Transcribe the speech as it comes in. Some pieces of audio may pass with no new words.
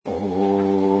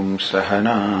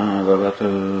सहना भवतु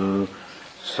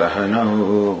सहनौ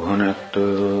भुनक्तु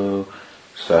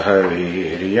सह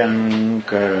वीर्यम्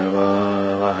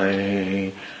करवावहै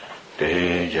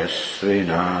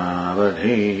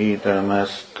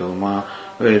तेजस्विनावधीतमस्तु मा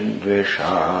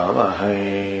विद्विषावहै।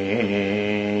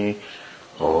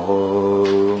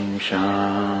 ॐ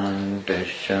शान्तिः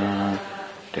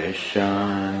शान्तिः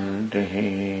शान्तिः।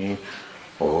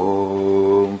 ॐ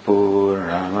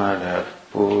पूर्णमदः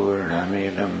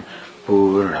पूर्णमिदम्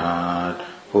पूर्णात्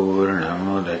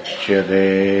पूर्णमुदच्यते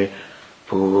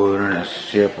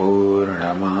पूर्णस्य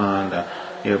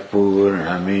पूर्णमादाय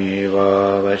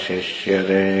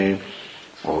पूर्णमेवावशिष्यते।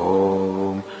 ॐ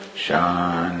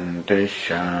शान्तिः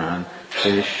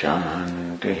शान्तिः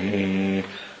शान्तिः।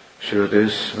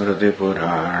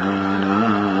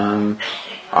 श्रुतिस्मृतिपुराणानाम्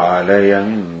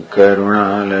आलयम्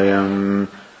करुणालयम्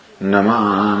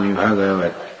नमामि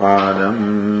भगवत्पादम्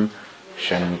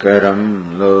शङ्करम्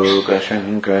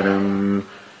लोकशङ्करम्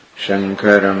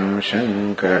शङ्करम्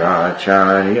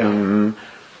शङ्कराचार्यम्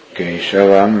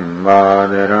केशवम्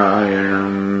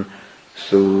बादरायणम्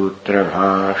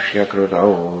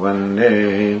सूत्रभाष्यकृतौ वन्दे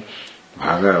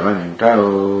भगवन्तौ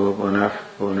पुनः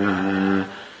पुनः।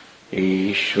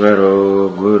 ईश्वरो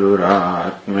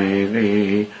गुरुरात्मेति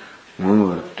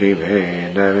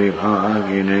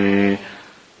मूर्तिभेदविभागिने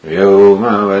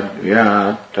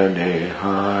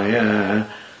व्योमवद्व्याप्तदेहाय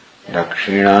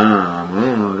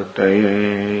दक्षिणामूर्तये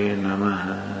नमः।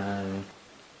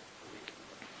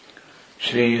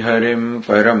 श्रीहरिम्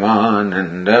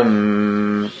परमानन्दम्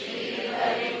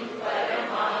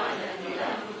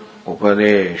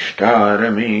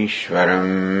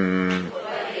उपदेष्टारमीश्वरम्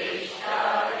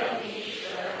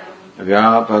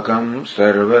व्यापकम्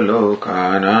सर्वलोकानाम्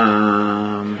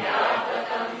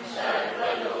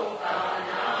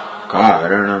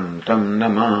कारणम् तम्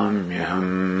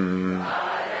नमाम्यहम्।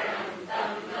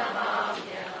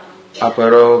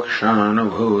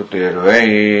 अपरोक्षानुभूतिर्वै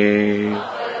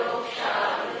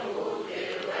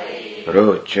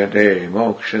रोच्यते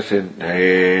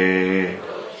मोक्षसिद्धये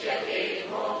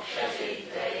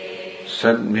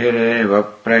सद्भिरेव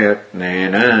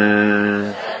प्रयत्नेन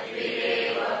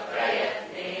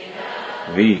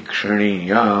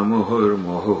वीक्षणीया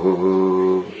मुहुर्मुहुः।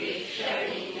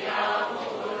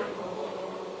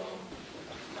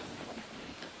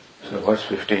 So verse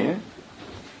 15.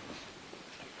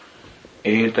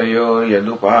 एतयो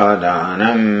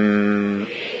यदुपादानम्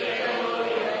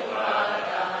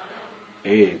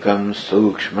एकम्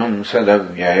सूक्ष्मम्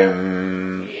सदव्ययम्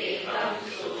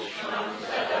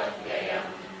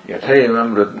यथैव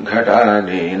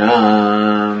मृद्घटादीनाम्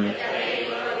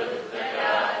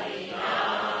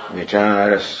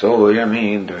विचारः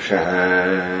सोऽयमीदृशः।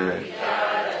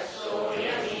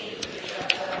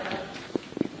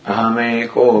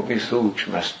 अहमेकोऽपि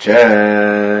सूक्ष्मश्च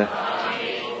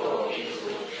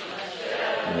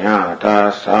ज्ञाता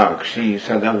साक्षी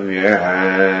सदव्ययः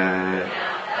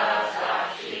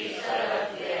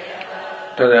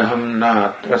तदहम्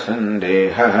नात्र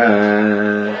सन्देहः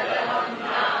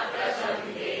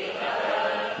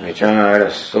विचारः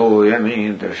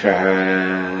सोऽयमीदृशः।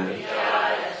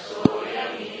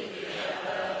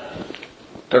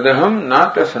 तदहम्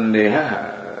नात्र सन्देहः।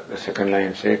 The second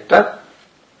line says tat.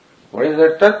 What is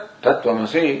that tat?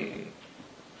 Tatvamasi.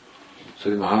 So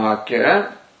the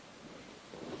Mahavakya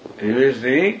reveals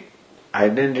the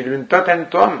identity between tat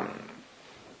and tvam.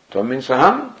 Tvam means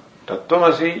aham,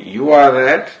 tattvamasi, you are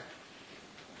that.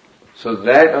 So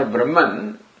that of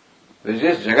Brahman, which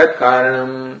is Jagat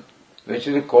Karanam, which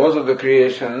is the cause of the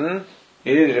creation,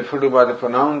 is referred to by the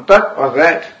pronoun tat or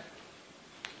that.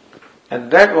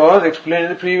 And that was explained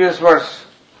in the previous verse.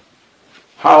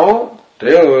 How?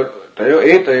 Tayor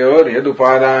etayor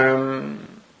yadupadanam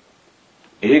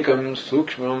ekam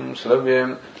sukshmam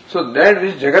savyam. So that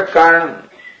which Jagat Karanam,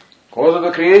 cause of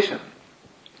the creation,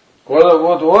 cause of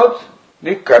both what?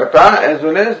 The karta as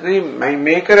well as the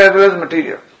maker as well as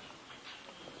material.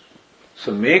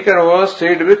 So maker was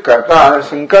said to be karta, the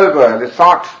sankalpa, the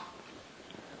thought.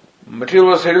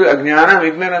 Material was said to be ajnana,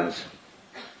 ignorance.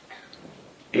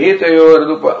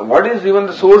 Etayor, what is even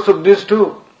the source of this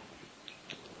too?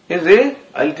 Is the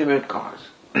ultimate cause.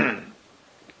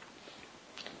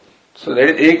 So that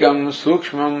is ekam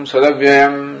sukshmam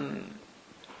sadavyayam.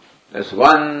 That's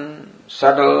one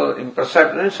subtle,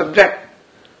 imperceptible subject.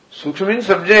 Sukshma means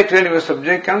subject, really, a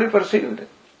subject can be perceived.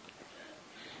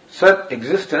 Sat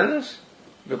existence,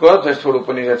 because that's what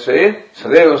Upanishad say,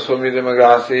 sadeva somidam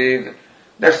agrasid.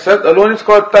 That sat alone is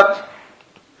called tat.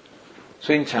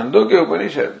 So in Chandogya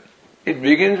Upanishad, it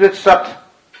begins with sat.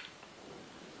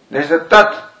 There is a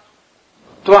tat,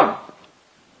 tvam.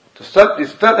 So sat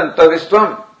is tat and tat is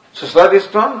tvam. So Sat is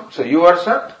Tvam, so you are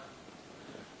Sat.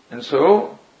 And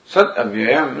so, Sat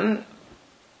Avyayam,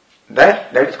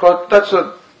 that is called Tat.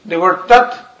 So, the word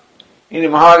Tat in the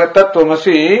Mahavagga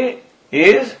Tattvamasi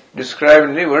is described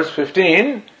in the verse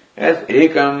 15 as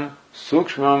Ekam,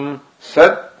 Sukshmam,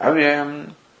 Sat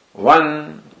Avyayam,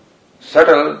 one,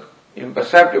 subtle,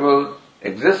 imperceptible,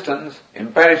 existence,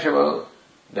 imperishable.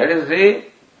 That is the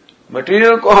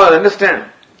material cause,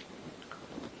 understand?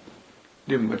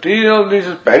 The material of this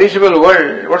perishable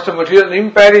world, what's the material? The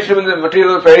imperishable, the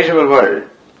material perishable world.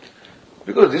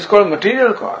 Because this is called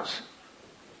material cause.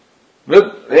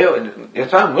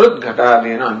 Yatha mrut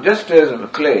ghatadinam, just as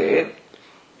clay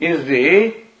is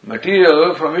the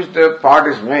material from which the pot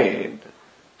is made.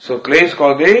 So clay is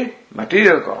called the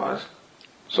material cause.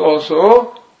 So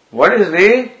also, what is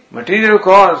the material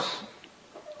cause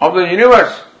of the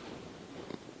universe?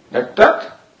 That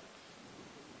Tat,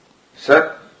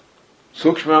 Sat,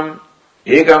 Sukshmam,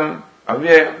 Ekam,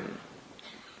 Avyayam.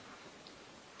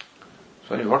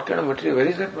 Sorry, what kind of material? Where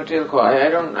is that material cause? I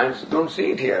don't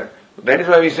see it here. That is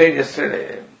why we said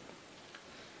yesterday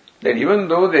that even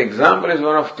though the example is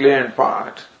one of clay and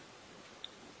pot,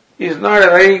 is not a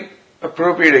very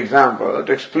appropriate example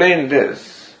to explain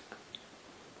this.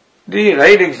 The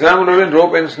right example would have been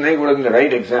rope and snake would have been the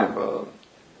right example.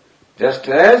 Just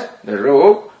as the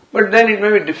rope, but then it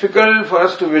may be difficult for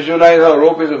us to visualize how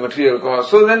rope is a material cause.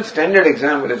 So then standard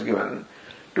example is given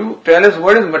to tell us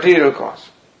what is material cause.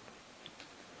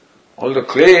 Although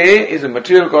clay is a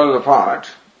material cause of the pot,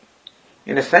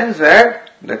 in a sense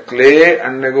that the clay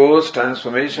undergoes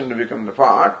transformation to become the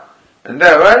pot, and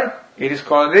therefore it is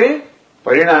called the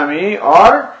parinami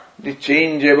or the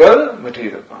changeable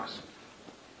material cause.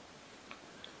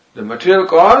 The material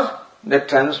cause that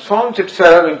transforms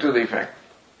itself into the effect.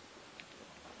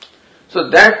 So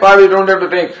that part we don't have to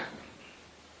take.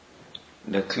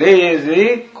 The clay is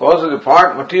the cause of the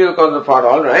pot, material cause of the pot,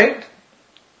 alright.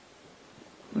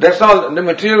 That's all. The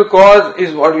material cause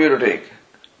is what we have to take.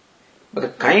 But the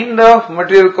kind of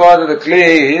material cause of the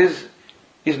clay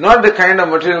is not the kind of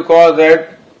material cause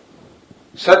that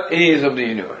Sat is of the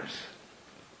universe.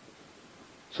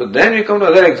 So then we come to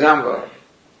another example.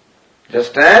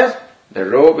 Just as the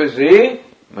rope is the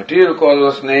material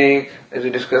cause of a snake, as we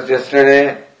discussed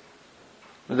yesterday,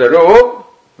 the rope,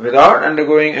 without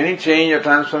undergoing any change or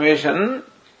transformation,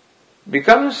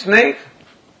 becomes snake,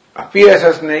 appears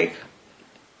as snake.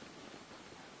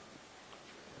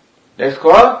 That's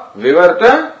called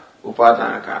Vivarta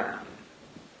Upadana Karanam.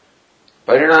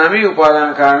 Parinami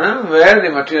Upadana Karanam, where the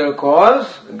material cause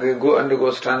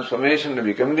undergoes transformation to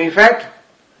become the effect,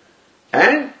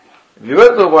 and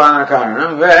Vivarta Upadana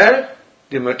Karanam, where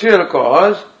the material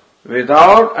cause,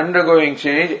 without undergoing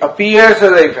change, appears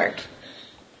as the effect.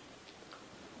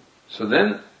 So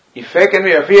then, effect and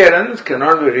the appearance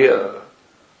cannot be real.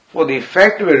 For the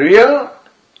effect to be real,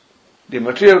 the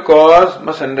material cause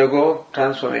must undergo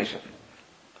transformation.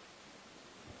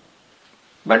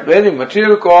 But where the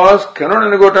material cause cannot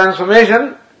undergo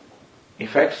transformation,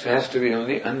 effect has to be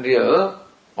only unreal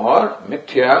or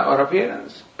mithya or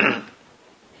appearance.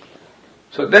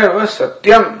 So therefore,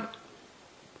 Satyam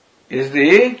is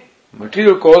the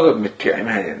material cause of mithya.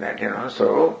 Imagine that,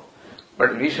 So,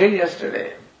 but we said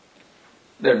yesterday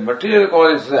that material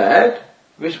cause is that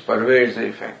which pervades the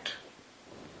effect.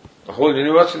 The whole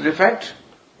universe is effect.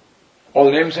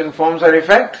 All names and forms are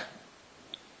effect.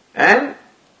 And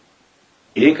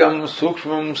Ekam,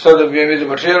 Sukshmam, Sadavyam is a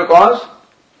material cause.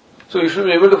 So you should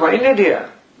be able to find it here.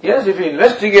 Yes, if you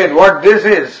investigate what this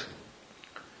is,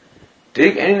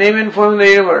 take any name and form in the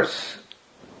universe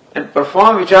and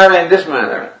perform vichara in this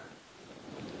manner,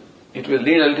 it will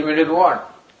lead ultimately to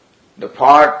what? The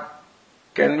pot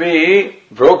can be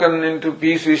broken into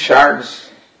pieces, shards,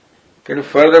 can be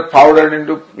further powdered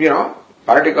into,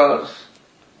 particles,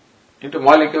 into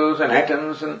molecules and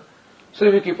atoms. And so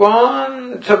if you keep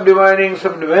on subdividing,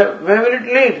 where will it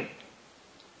lead?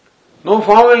 No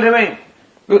form will remain.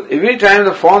 Because every time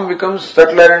the form becomes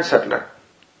subtler and subtler.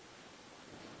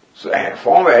 So a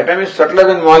form of atom is subtler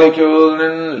than molecule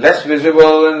and less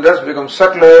visible and thus becomes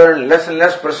subtler and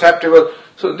less perceptible.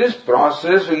 So this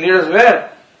process will lead us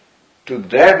where? To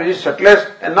that which is subtlest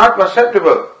and not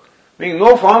perceptible. Meaning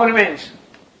no form remains.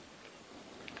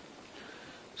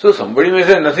 So somebody may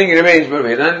say nothing remains, but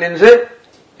Vedanta say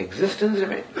existence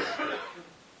remains.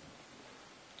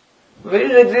 Where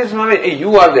is existence?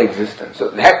 You are the existence. So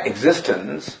that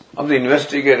existence of the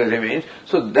investigator remains.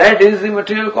 So that is the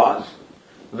material cause,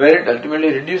 where it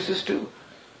ultimately reduces to.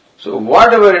 So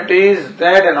whatever it is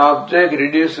that an object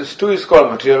reduces to is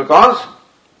called material cause.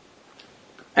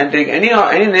 And take any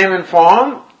name and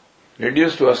form,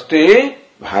 reduced to asti,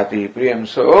 bhati priyam.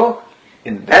 So,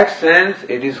 in that sense,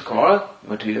 it is called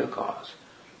material cause.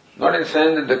 Not in the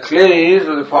sense that the clay is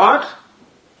the pot,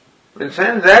 but in the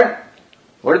sense that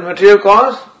what is material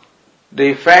cause?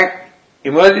 The effect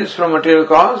emerges from material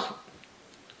cause.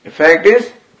 Effect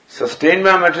is sustained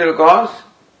by material cause.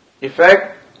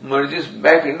 Effect merges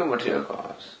back into material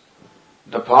cause.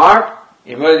 The pot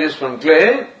emerges from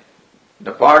clay.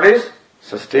 The pot is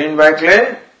sustained by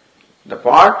clay. The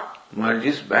pot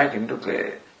merges back into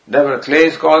clay. Therefore, clay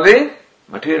is called the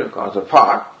material cause of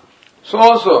pot. So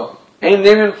also, any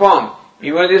name and form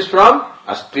emerges from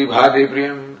asti bhati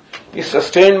priyam, is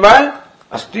sustained by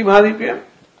asti bhati priyam.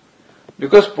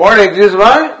 Because pot exists,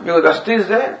 why? Because asti is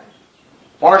there.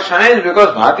 Pot shines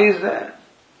because bhati is there.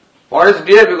 Pot is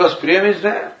dear because priyam is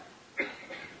there.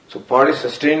 So pot is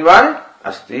sustained by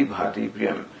asti bhati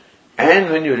priyam. And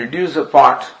when you reduce a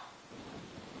pot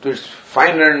to its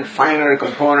finer and finer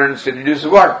components, it reduces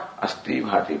what? Asti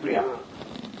bhati priyam.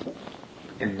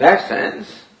 In that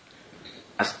sense,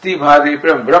 asti bhati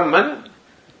priyam Brahman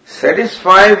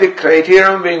satisfies the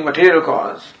criterion of being material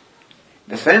cause.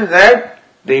 The sense that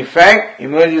the effect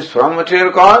emerges from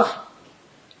material cause,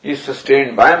 is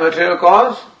sustained by material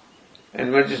cause, and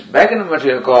emerges back into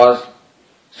material cause.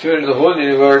 Similarly, the whole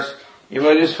universe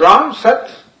emerges from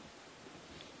Sat,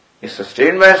 is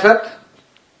sustained by Sat,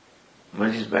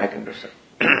 merges back into Sat.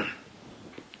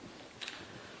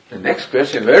 The next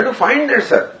question, where to find that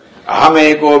Sat?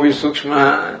 Ahameko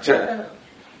visukshma cha.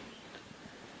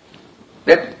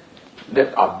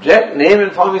 That object, name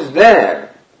and form is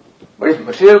there. But if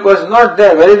material cause is not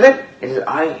there, where is it? It is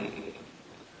I.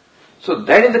 So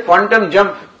that is the quantum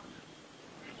jump.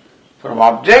 From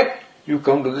object, you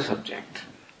come to the subject.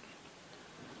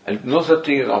 And no such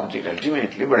thing as object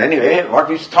ultimately, but anyway, what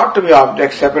is thought to be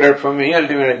object separate from me,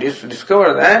 ultimately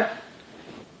discover that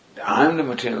I am the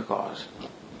material cause.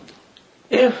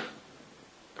 If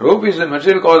rope is the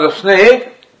material cause of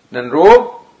snake, then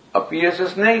rope appears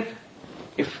as snake.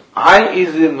 If I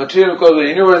is the material cause of the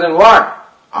universe, then what?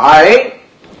 I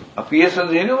appears as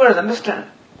the universe, understand?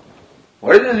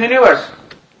 What is this universe?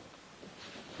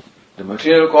 The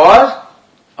material cause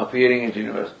appearing in the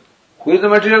universe. Who is the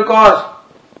material cause?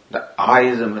 The I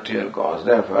is the material cause.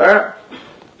 Therefore,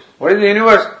 what is the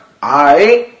universe?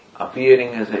 I appearing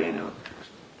as the universe.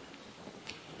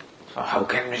 So how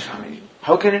can it be, Swamiji?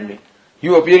 How can it be?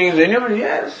 You appearing as the universe?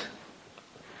 Yes.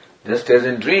 Just as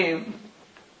in dream.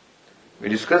 We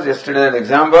discussed yesterday an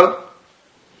example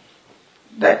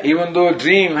that even though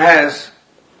dream has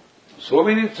so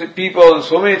many people,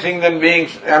 so many things and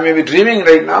beings, I may be dreaming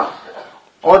right now,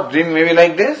 or dream may be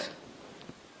like this.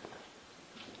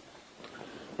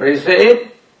 But he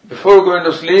said, before going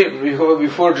to sleep,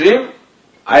 before dream,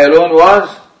 I alone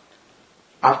was.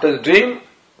 After the dream,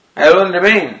 I alone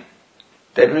remain.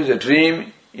 That means the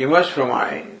dream emerged from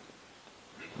I,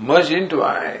 merged into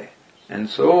I, and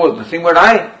so nothing but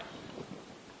I.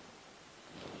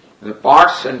 The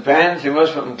pots and pans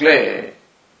emerge from clay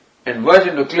and merge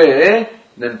into clay,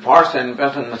 then pots and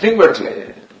pans are nothing but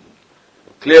clay.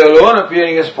 Clay alone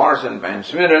appearing as pots and pans.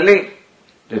 Similarly,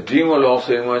 the dream will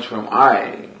also emerge from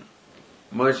I,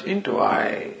 merge into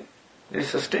I. It is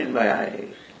sustained by I,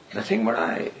 nothing but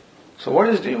I. So what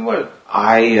is dream world?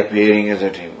 I appearing as a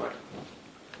dream world.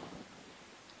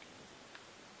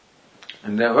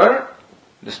 And therefore,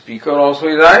 the speaker also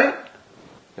is I,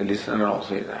 the listener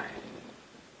also is I.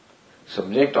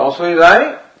 Subject also is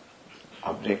I,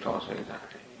 object also is I.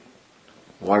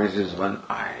 What is this one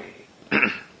I?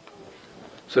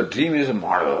 So dream is a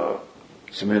model.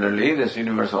 Similarly, this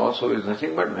universe also is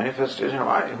nothing but manifestation of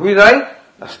I. Who is I?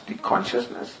 That's the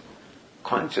consciousness.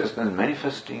 Consciousness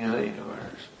manifesting as the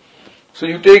universe. So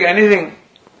you take anything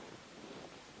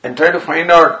and try to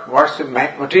find out what's the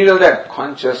material there.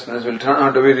 Consciousness will turn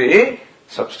out to be the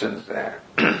substance there.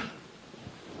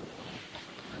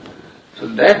 So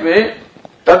that way,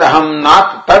 tad aham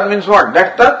nat, tad means what?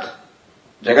 That tat,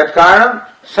 jagat karanam,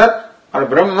 sat or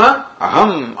brahma,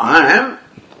 aham, I am,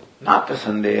 nata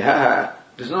sandeha.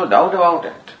 There is no doubt about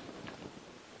it.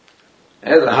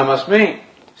 As aham asmi,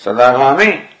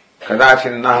 sadabhami,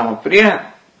 kadachinnaham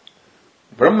apriya,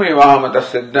 brahmivamata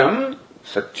siddham,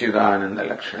 satchidananda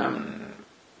lakshanam.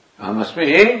 Aham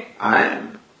asmi, I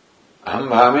am. Aham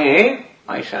bhami,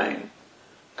 I shine.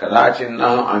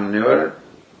 Kadachinnaham, I am never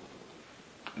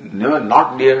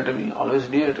not dear to me, always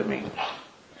dear to me.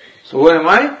 So who am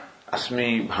I?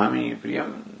 Asmi bhami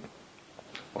priyam.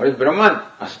 What is Brahman?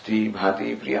 Asti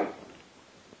bhati priyam.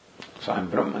 So I am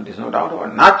Brahman, there is no doubt about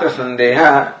it. Natra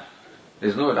sandeha, there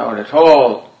is no doubt at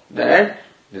all that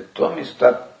the Tvam is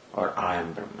Tat or I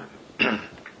am Brahman.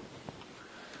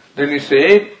 Then we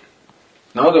say,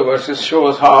 Now the verses show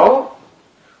us how,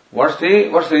 what's the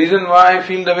reason why I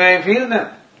feel the way I feel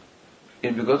then?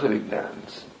 It's because of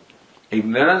ignorance.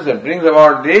 Ignorance that brings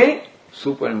about the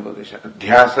superimposition.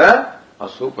 Dhyasa or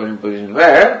superimposition,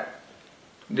 where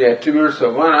the attributes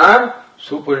of one are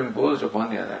superimposed upon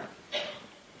the other.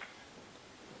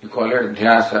 You call it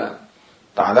dhyasa,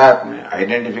 tadatmya,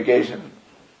 identification.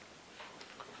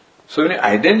 So when you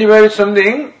identify with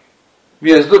something,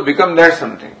 we as though become that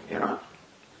something,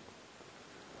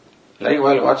 Like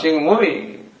while watching a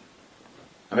movie,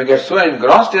 I may get so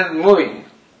engrossed in the movie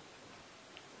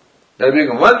that I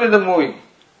become one with the movie.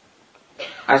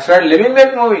 I start living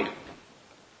that movie.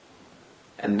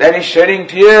 And then he's shedding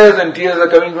tears, and tears are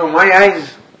coming from my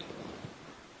eyes.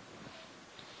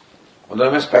 Although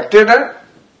I'm a spectator,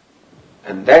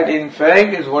 and that in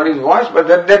fact is what is watched, but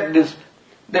that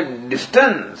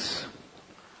distance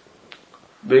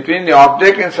between the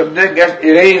object and subject gets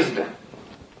erased.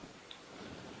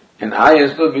 And I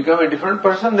as though become a different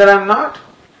person that I am not.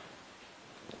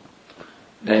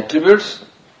 The attributes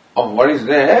of what is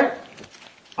there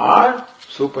are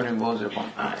superimposed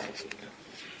upon I.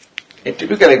 A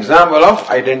typical example of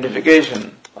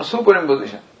identification or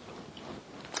superimposition.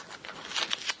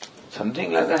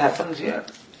 Something like that happens here.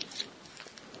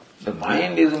 The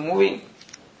mind is a movie,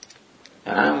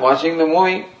 and I am watching the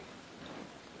movie.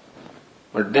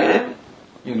 But then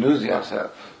you lose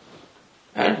yourself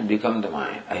and become the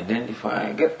mind.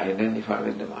 Get identified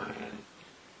with the mind.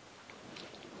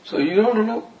 So you don't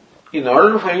know, in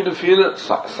order for you to feel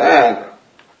sad,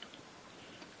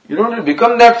 you don't have to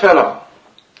become that fellow.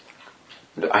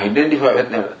 You have to identify with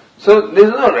them. So there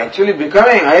is no actually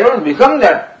becoming. I don't become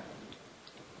that.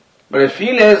 But I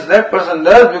feel as that person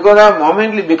does because I have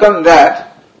momently become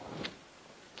that.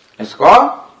 It's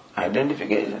called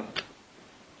identification.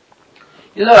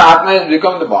 Atma has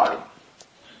become the body.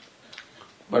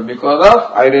 But because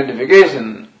of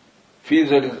identification, feels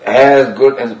that it is as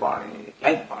good as body,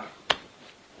 like body.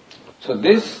 So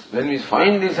this, when we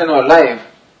find this in our life,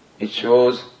 it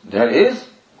shows there is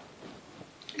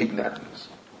ignorance.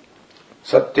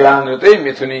 Satyanrute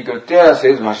mithuni kritya,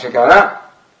 says Bhashyakara.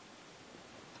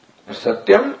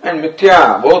 Satyam and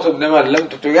mithya, both of them are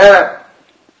linked together.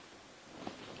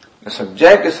 The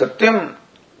subject is satyam,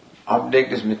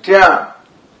 object is mithya.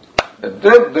 The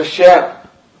drik, drishya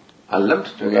are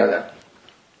linked together.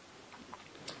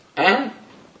 And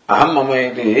aham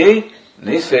mamayati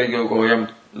nisargyo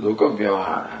koyam loka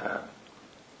vyavahara.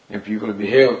 If people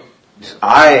behave, this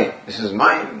I, this is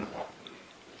mine.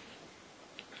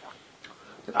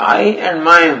 I and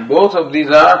mine, both of these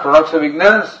are products of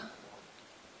ignorance.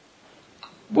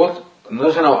 Both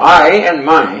notion of I and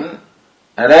mine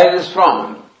arises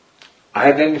from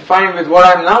identifying with what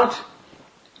I am not.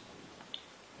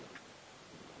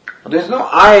 There is no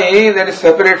I that is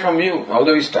separate from you.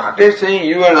 Although we started saying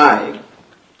you and I,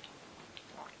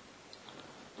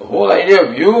 the whole idea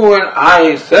of you and I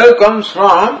itself comes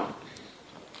from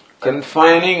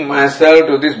confining myself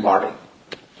to this body.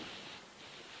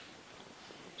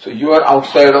 So you are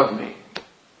outside of me.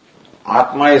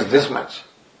 Atma is this much.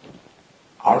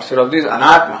 Outside of this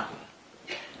anatma.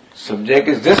 Subject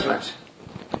is this much.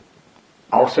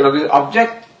 Outside of this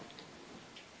object.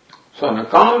 So on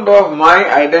account of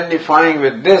my identifying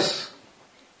with this,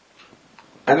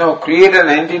 I now create an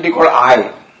entity called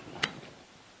I.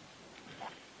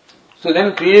 So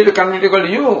then create a community called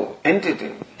you,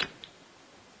 entity.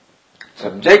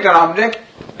 Subject and object,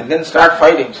 and then start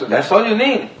fighting. So that's all you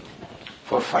need.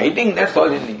 For fighting, that's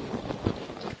all you need.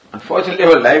 Unfortunately,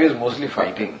 our life is mostly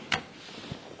fighting.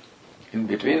 In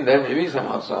between there may be some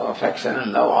also affection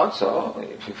and love also,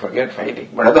 if you forget fighting.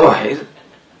 But otherwise,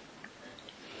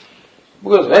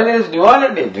 because when there is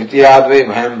duality, dvitiyadve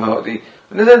bhayam bhavati,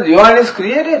 when the duality is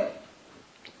created.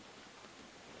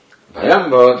 Bhayam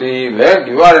bhavati, where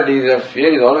duality is there,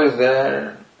 fear is always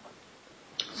there.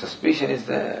 Suspicion is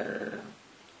there.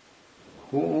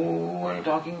 Who are you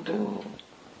talking to?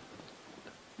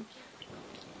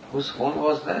 Whose phone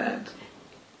was that?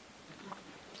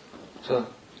 So,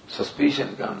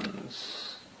 suspicion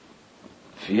comes,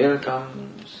 fear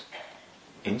comes,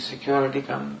 insecurity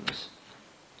comes.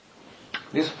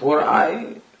 This poor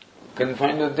I,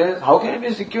 confined with this, how can it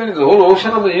be secure in the whole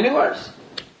ocean of the universe?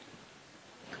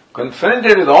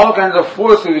 Confronted with all kinds of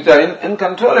forces which are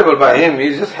uncontrollable by him, he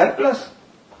is just helpless.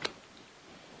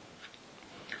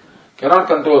 Cannot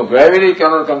control gravity,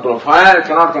 cannot control fire,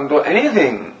 cannot control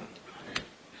anything.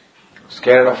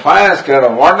 Scared of fire, scared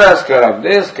of water, scared of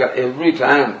this, every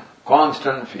time,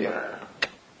 constant fear.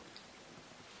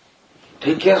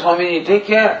 Take care, Swami, take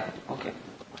care. Okay.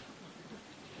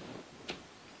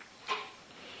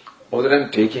 Other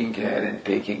than taking care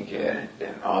and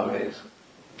then always.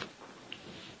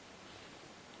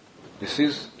 This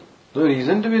is no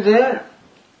reason to be there.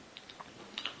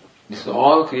 This is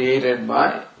all created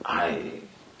by I,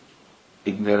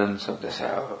 ignorance of the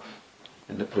self.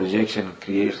 And the projection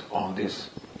creates all this.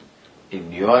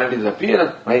 If duality is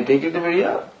appearance, why take it to be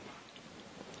real?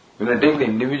 When I take the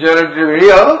individuality to be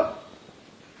real,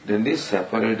 then this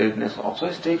separatedness also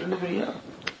is taken to be real.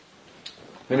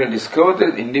 When I discover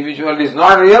that individuality is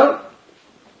not real,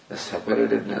 the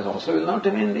separatedness also will not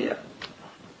remain real.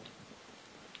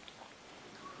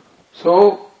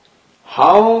 So,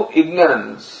 how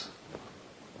ignorance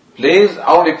plays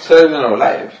out itself in our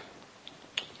life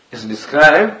is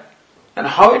described, and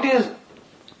how it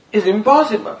is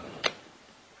impossible.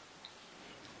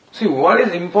 See, what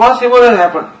is impossible has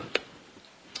happened.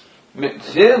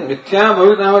 Say, mithya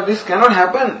bhavitava, this cannot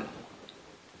happen.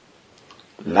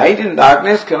 Light and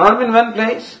darkness cannot be in one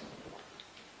place.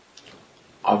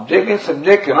 Object and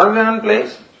subject cannot be in one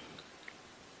place.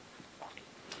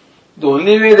 The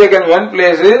only way they can be in one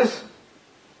place is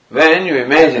when you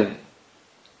imagine,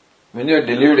 when you are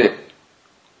deluded,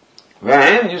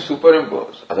 when you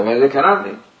superimpose. Otherwise they cannot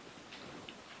be.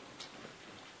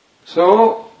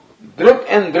 So, druk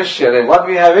and drishya, what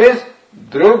we have is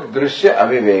druk, drishya,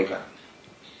 aviveka.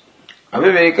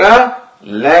 Aviveka,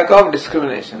 lack of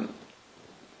discrimination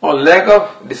or lack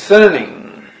of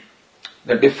discerning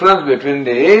the difference between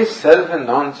the self and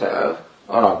non-self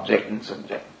or object and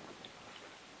subject.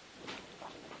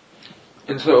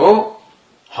 And so,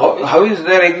 how is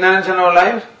there ignorance in our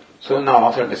life? So now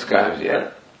author describes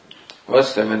here,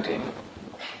 verse 17.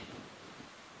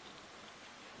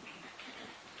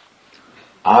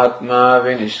 Atma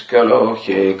vinishkalo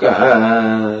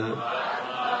hyekah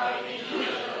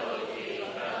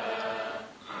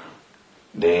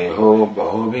Deho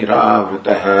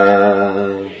bahuviravritah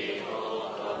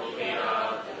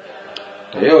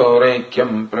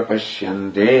Tayoreikyam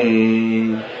prapashyante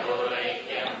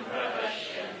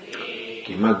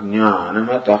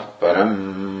Kimajnanamatah param.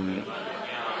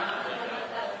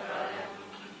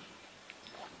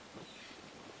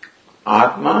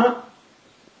 Atma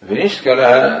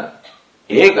vinishkala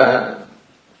ekah.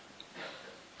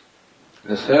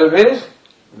 The self is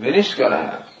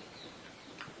vinishkala.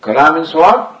 Kala means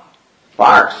what?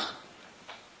 Parts.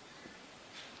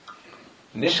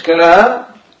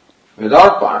 Nishkala,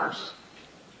 without parts.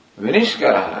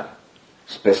 Vinishkala,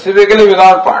 specifically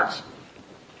without parts.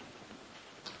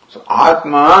 So,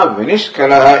 Atma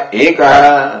vinishkala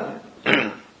ekah.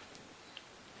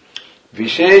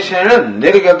 Visheshana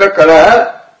nirgata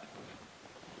kala.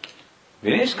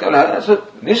 Vinishkala, so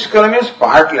nishkala means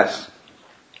partless.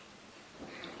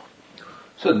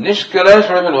 So, nishkala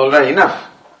should have been already enough.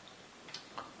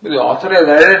 But the author has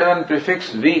added one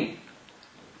prefix V.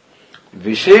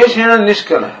 Visheshana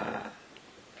nishkala.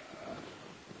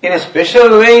 In a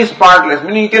special way is partless,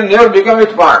 meaning it can never become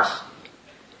with parts.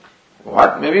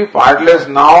 What may be partless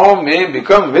now may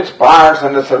become with parts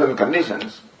under certain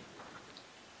conditions.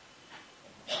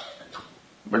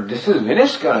 But this is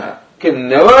vinishkala, can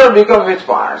never become with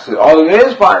parts, is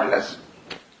always partless.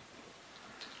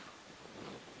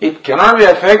 It cannot be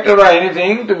affected by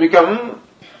anything to become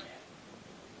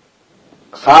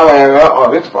savayava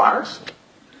or with parts.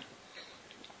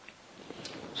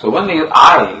 So one is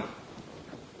I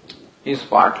is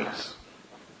partless.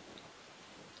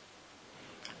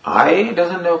 I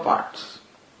doesn't have parts.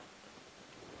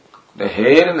 The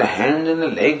hair and the hands and the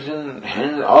legs and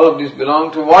hands, all of this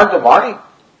belong to what? The body.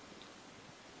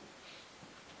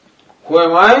 Who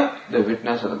am I? The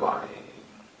witness of the body.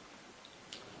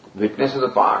 Witness of the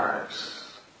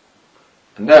parts.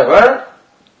 And therefore,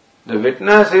 the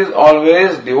witness is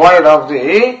always devoid of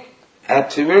the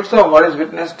attributes of what is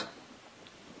witnessed.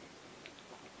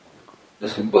 The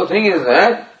simple thing is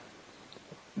that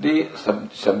the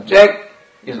subject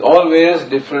is always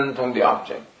different from the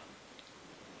object.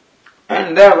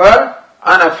 And therefore,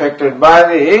 unaffected by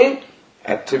the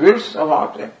attributes of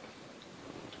object.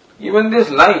 Even this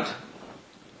light,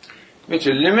 which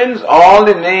illumines all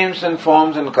the names and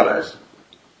forms and colors,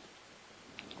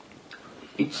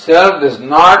 itself does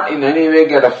not in any way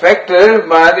get affected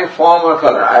by the form or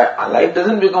color. Light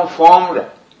doesn't become formed.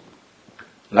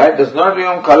 Light does not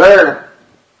become colored.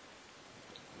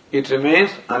 It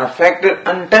remains unaffected,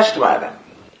 untouched by them.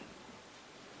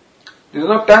 There is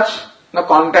no touch, no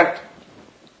contact.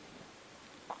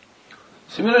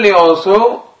 Similarly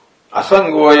also,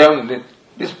 asangoyam,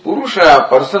 this Purusha,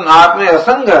 person, Atma is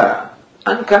asanga,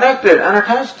 unconnected,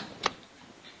 unattached.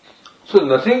 So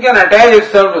nothing can attach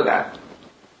itself to that.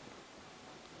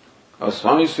 Our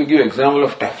Swami used to give example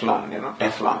of Teflon,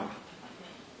 Teflon.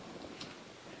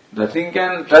 Nothing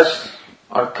can touch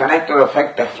or connect or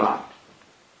affect Teflon.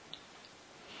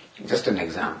 Just an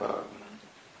example.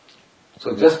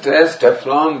 So just as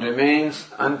Teflon remains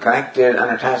unconnected,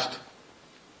 unattached,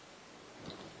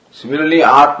 similarly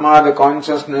Atma, the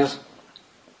consciousness,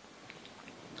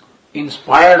 in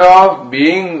spite of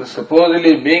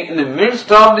supposedly being in the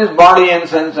midst of this body and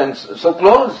sense and so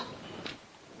close,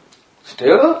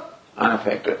 still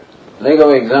unaffected. Like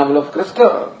our example of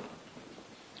crystal.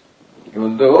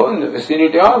 Even though in the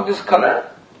vicinity of this color,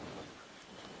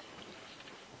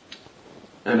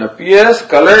 and appears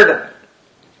colored,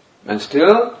 and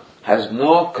still has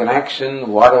no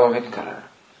connection whatever with color.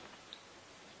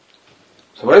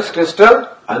 So what is crystal?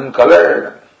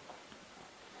 Uncolored.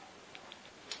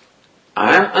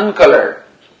 I am uncolored.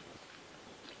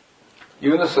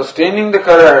 Even though sustaining the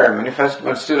color, manifest,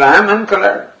 but still I am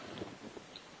uncolored.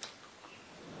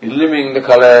 Illumining the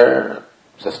color,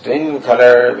 sustaining the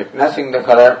color, witnessing the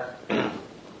color.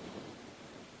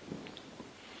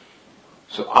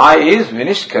 So I is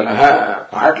vinishkalaha,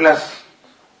 partless.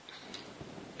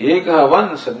 Ekaha,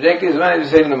 one, subject is one, as we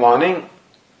said in the morning.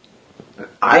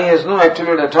 I has no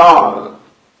attribute at all.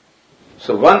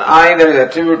 So one I that is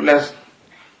attributeless,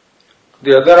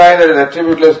 the other I that is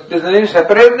attributeless, does not even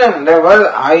separate them. Therefore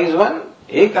I is one,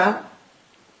 ekaha.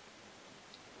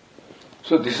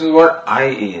 So this is what I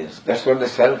is. That's what the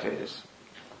self is.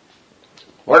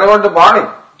 What about the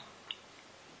body?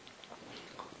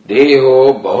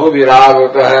 Deho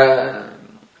bahuviravutah.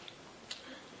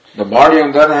 The body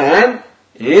on the other hand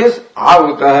is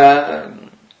avutah,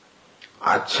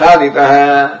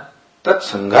 achaditah,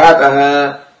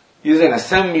 tatsanghatah, is an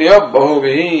assembly of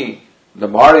bahuvihi. The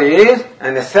body is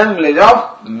an assemblage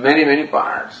of many, many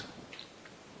parts.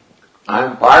 I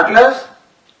am partless.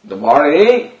 The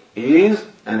body is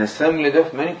an assemblage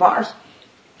of many parts.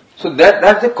 So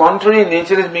that's the contrary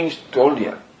nature is being told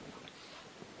here.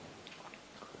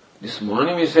 This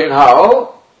morning we said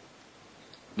how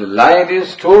the light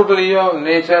is totally of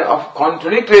nature, of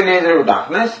contradictory nature of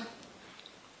darkness.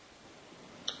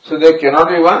 So they cannot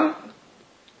be one.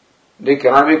 They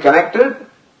cannot be connected.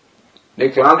 They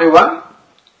cannot be one.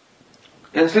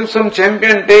 And still some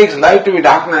champion takes light to be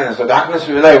darkness, or darkness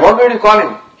to be light. What would you call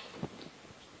him?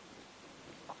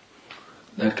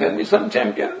 There can be some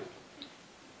champion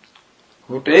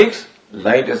who takes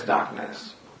light as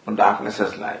darkness, or darkness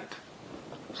as light.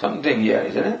 Something here,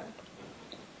 isn't it?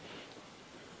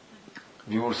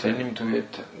 We would send him to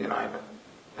it,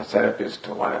 a therapist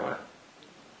or whatever.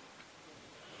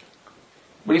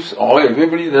 But if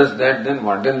everybody does that, then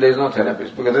what? Then there is no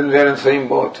therapist, because then they are in the same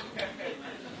boat.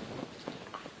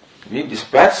 We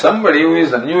dispatch somebody who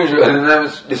is unusual and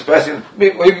then dispatch him.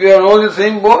 We are all in the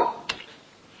same boat,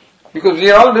 because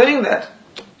we are all doing that.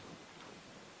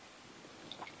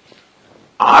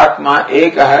 Atma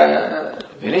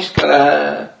ekaha,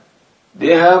 vinishkalaha,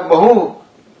 deha bahu.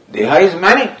 Deha is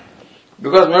many,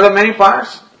 because made of many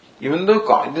parts. Even though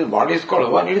this body is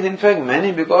called one, it is in fact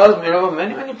many, because made of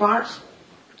many, many parts.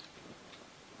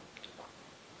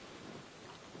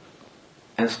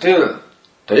 And still,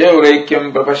 tayo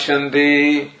aikyam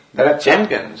prapashyanti, there are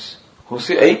champions who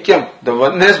see aikyam, the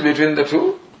oneness between the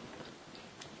two,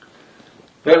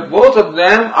 where both of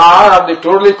them are of the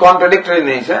totally contradictory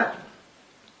nature.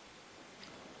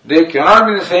 They cannot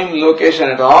be in the same location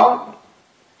at all.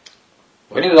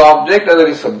 One is object, other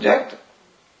is subject.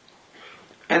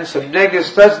 And subject is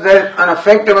such that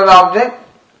unaffected by the object.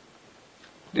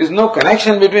 There is no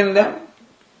connection between them.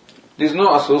 There is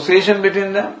no association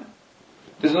between them.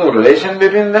 There is no relation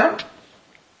between them.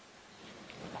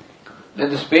 Then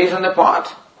the space and the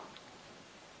part.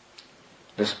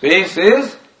 The space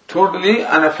is totally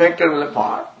unaffected by the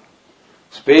part.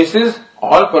 Space is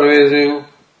all pervasive.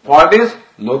 Part is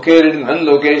located in one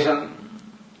location.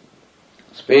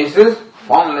 Space is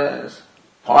formless.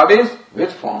 Part is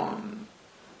with form.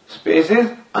 Space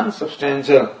is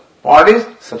unsubstantial. Part is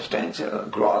substantial,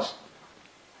 gross.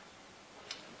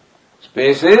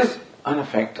 Space is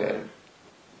unaffected,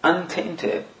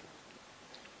 untainted.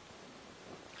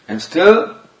 And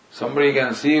still, somebody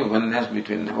can see oneness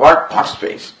between them. What? Part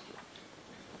space.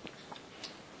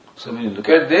 So when you look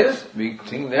at this, we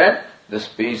think that the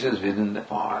space is within the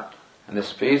part. And the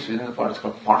space within the part is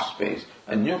called part space.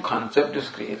 A new concept is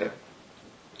created.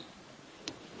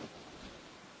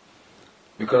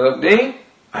 Because of the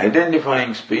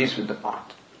identifying space with the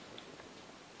part.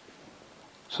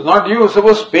 So not you,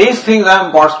 suppose space thinks I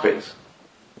am part space.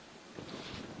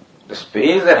 The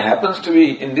space that happens to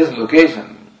be in this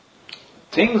location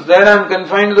thinks that I am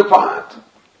confined to the part.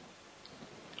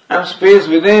 I am space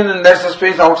within and that's the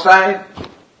space outside.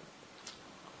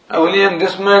 I only am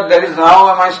this much, that is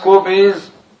how my scope is.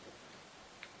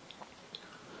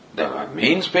 The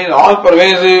main space, all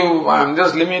pervasive, I am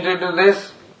just limited to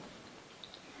this.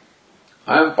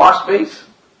 I am part space.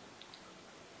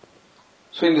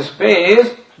 So in the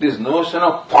space, this notion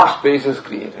of part space is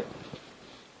created.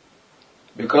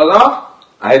 Because of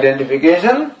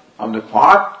identification of the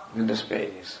part with the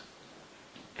space.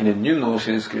 And a new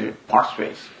notion is created, part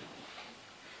space.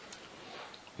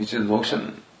 Which is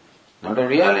notion, not a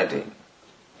reality.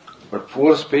 But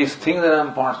poor space thinks that I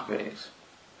am part space.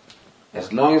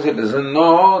 As long as it doesn't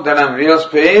know that I am real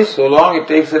space, so long it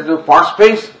takes it to part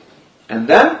space. And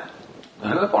then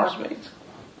another part space.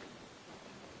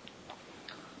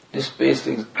 This space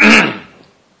thinks,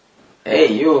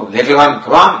 hey you, little one,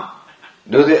 come on,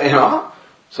 do this,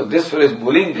 So this fellow is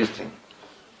bullying this thing.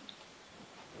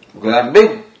 Because I'm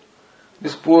big.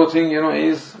 This poor thing,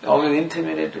 is always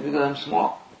intimidated because I'm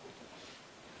small.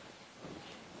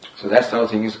 So that's how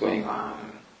things is going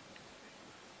on.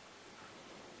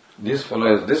 This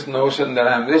fellow has this notion that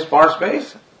I am this part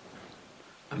space,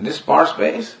 and this part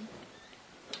space.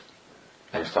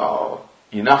 That's all.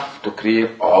 Enough to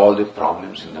create all the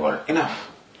problems in the world. Enough.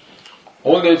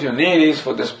 All that you need is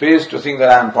for the space to think that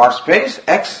I am part space,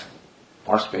 X,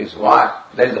 part space Y.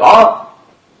 That is all.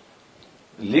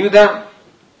 Leave them.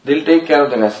 They'll take care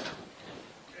of the rest.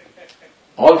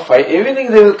 All five,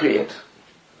 everything they will create.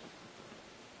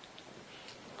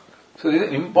 So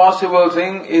this impossible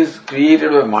thing is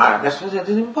created by Maya. That's why it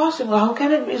is impossible. How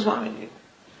can it be, Swamiji?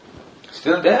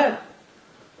 Still there.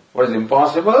 What is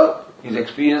impossible is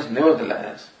experienced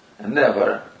nevertheless. And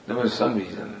therefore, there was some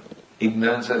reason.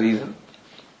 Ignorance is a reason.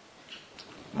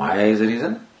 Maya is a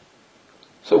reason.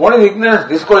 So what is ignorance?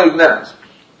 This is called ignorance.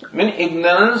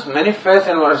 Ignorance manifests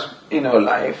in our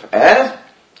life as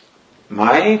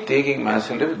my taking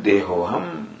myself as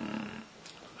Dehoham.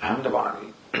 I am the body.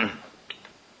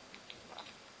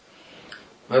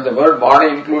 But the word body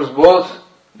includes both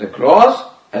the gross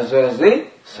as well as the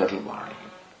subtle body.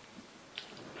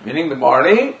 Meaning the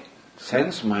body,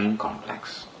 sense-mind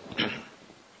complex.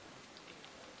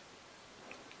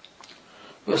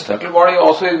 The subtle body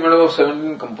also is made up of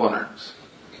 17 components.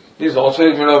 This also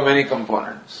is made of many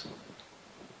components.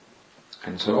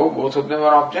 And so both of them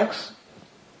are objects,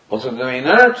 both of them are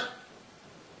inert,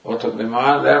 both of them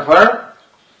are therefore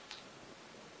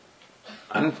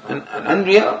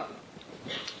unreal.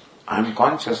 I am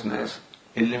consciousness,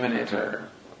 eliminated,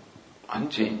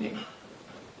 unchanging.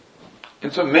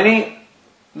 And so many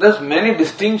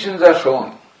distinctions are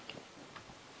shown.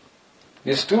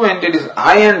 These two entities,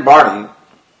 I and body,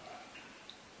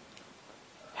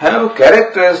 have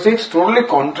characteristics totally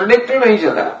contradictory to each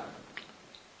other.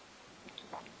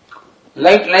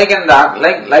 Light and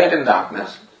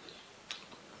darkness.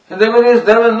 And there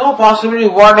was no possibility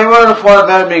whatever for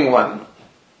there being one.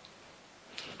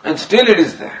 And still it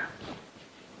is there.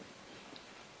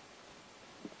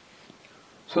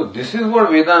 So this is what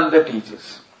Vedanta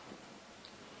teaches.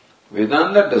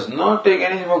 Vedanta does not take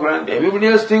anything for granted. Everybody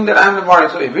else thinks that I am the body.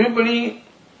 So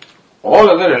all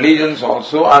other religions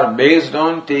also are based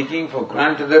on taking for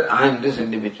granted that I am this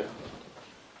individual.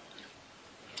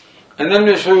 And then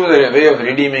we show you the way of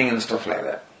redeeming and stuff like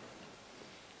that.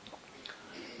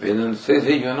 Vedanta says,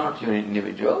 hey, you are not your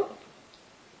individual.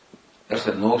 That's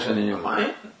a notion in your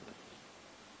mind.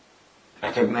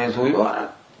 Recognize who you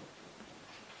are.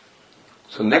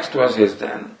 So next verse is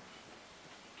then,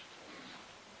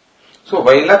 so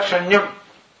Vailakshanyam.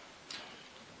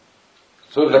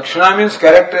 So Lakshana means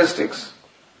characteristics.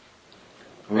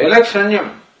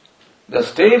 Vailakshanyam, the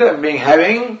state of being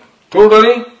having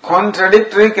totally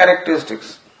contradictory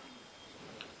characteristics.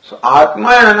 So Atma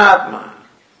and Anatma,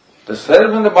 the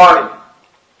self and the body,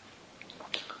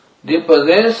 they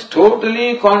possess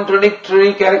totally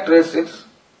contradictory characteristics.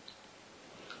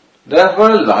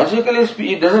 Therefore, logically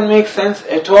speaking, it doesn't make sense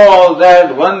at all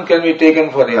that one can be taken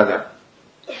for the other.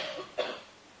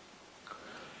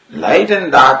 Light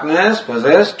and darkness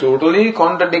possess totally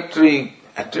contradictory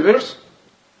attributes.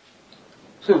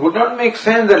 So it would not make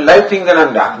sense that light thinks that I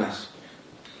am darkness.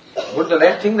 Would the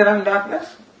light think that I am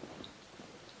darkness?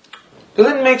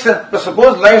 Doesn't make sense. But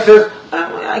suppose light says,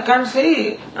 I can't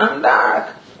see, I am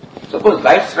dark. Suppose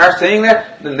light starts saying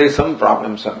that, then there is some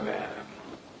problem somewhere.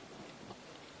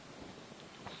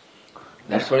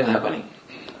 That's what is happening.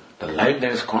 The light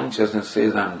that is consciousness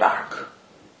says, I am dark.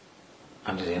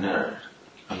 I am this inert.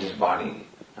 I am this body.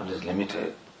 I am this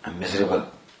limited. I am miserable.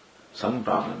 Some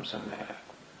problem somewhere.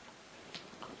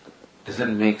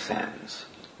 Doesn't make sense.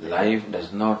 Life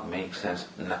does not make sense.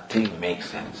 Nothing makes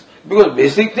sense. Because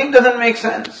basic thing doesn't make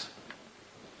sense.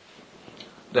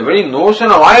 The very notion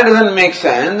of I doesn't make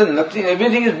sense, and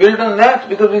everything is built on that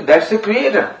because that's the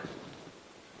creator.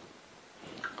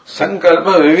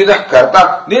 Sankalpa vividah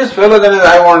karta. This fellow then is,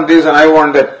 I want this and I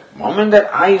want that. Moment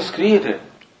that I is created.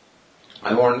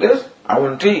 I want this, I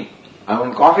want tea, I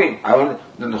want coffee,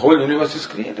 then the whole universe is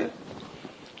created.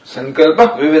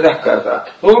 Sankalpa vividah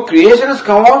karta. Whole creation has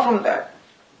come out from that.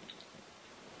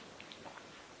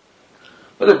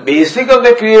 But the basic of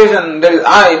the creation, that is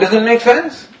I, doesn't make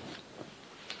sense.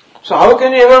 So how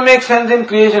can you ever make sense in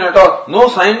creation at all? No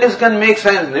scientist can make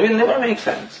sense. They will never make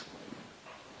sense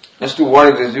as to what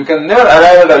it is. You can never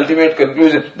arrive at the ultimate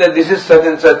conclusion that this is such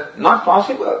and such. Not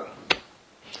possible.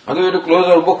 Otherwise, to close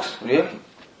our books, really.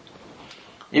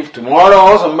 If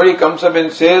tomorrow somebody comes up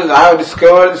and says, I have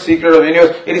discovered the secret of the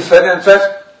universe, it is such and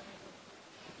such,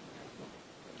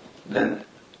 then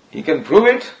he can prove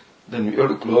it, then we have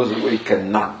to close the book. It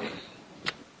cannot be.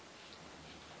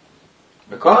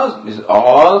 Because this is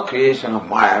all creation of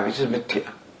Maya, which is mithya.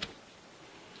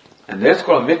 And that's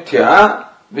called mithya,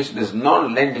 which does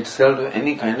not lend itself to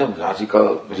any kind of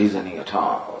logical reasoning at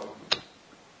all.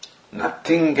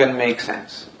 Nothing can make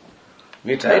sense.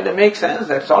 We try to make sense,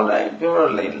 that's alright. We are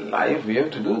life, we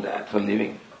have to do that for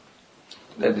living.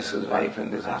 That this is wife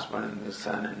and this husband and this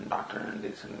son and daughter and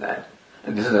this and that.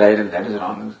 And this is right and that is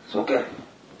wrong. It's okay.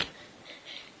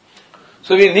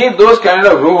 So we need those kind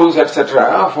of rules,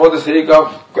 etc., for the sake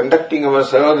of conducting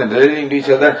ourselves and relating to each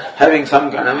other, having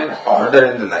some kind of an order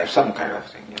in the life, some kind of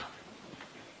thing.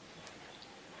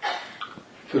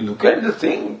 If you look at the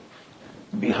thing,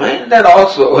 behind that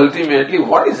also, ultimately,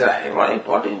 what is right?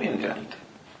 What do you mean right?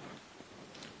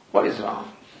 What is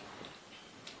wrong?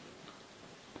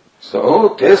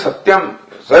 So, te satyam,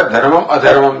 sa dharmam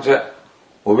adharmam cha,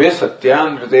 uve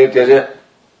satyandrite tyaja,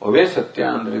 uve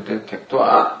satyandrite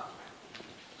tyaktva.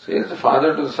 Says the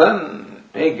father to the son,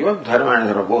 hey, give up dharma and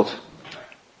dharma both.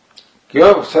 Give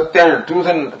up satya and truth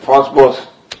and false both.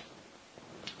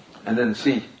 And then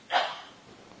see.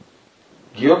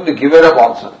 Give up the giver up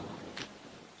also.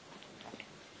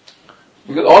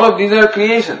 Because all of these are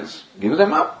creations. Give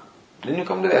them up. Then you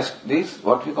come to these,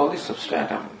 what we call the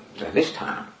substratum, the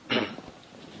adhisthana.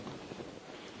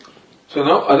 So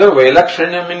now other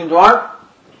Vailakshanya means what?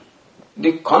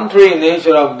 The contrary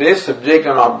nature of this subject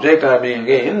and object are being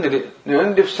again,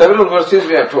 in several verses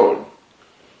we are told.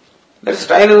 That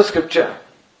style of the scripture.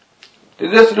 They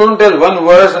just don't tell one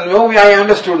verse and, I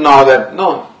understood now that.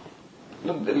 No.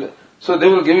 So they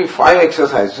will give you 5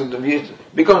 exercises. So it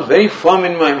becomes very firm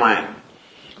in my mind.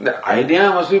 The idea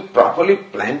must be properly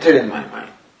planted in my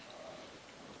mind.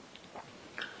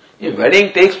 If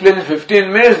wedding takes place in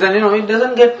 15 minutes, then it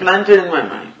doesn't get planted in my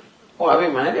mind. Are we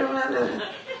married?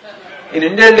 In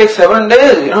India it takes 7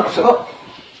 days, so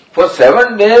for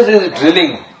 7 days is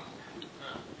drilling.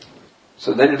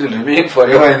 So then it will remain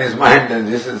forever in his mind that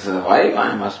this is wife,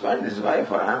 I am husband, this is wife,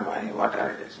 or I am wife, whatever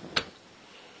it is.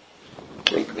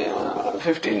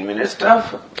 15 minutes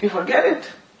stuff, you forget it.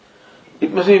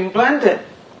 It must be implanted.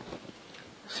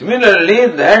 Similarly,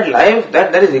 that life,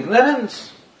 that is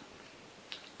ignorance.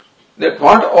 That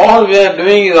what all we are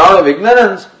doing is out of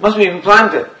ignorance must be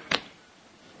implanted.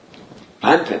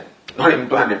 Planted. Not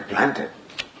implanted, planted.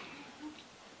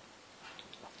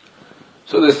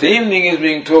 So the same thing is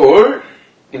being told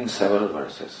in several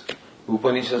verses.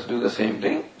 Upanishads do the same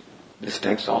thing. This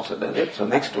text also does it. So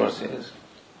next verse is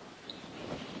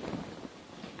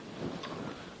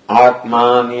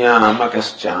Atma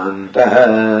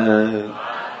niyamakaschantah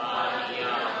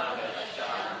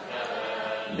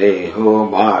Deho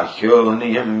bahyo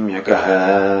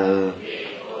niyamyakah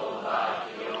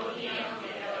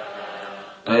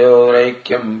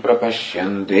Tayoraikyam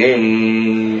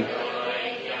prapashyante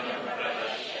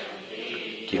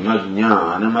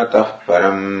Kimajnanamatah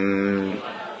param.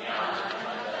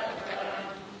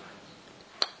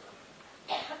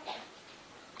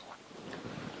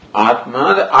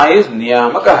 Atma, the I is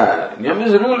niyamakaha. Niyam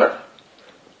is ruler.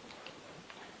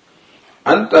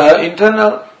 Antah,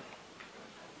 internal.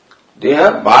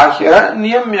 Deha, bahya,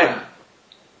 niyamya.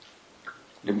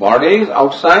 The body is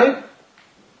outside.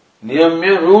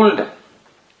 Niyamya, ruled.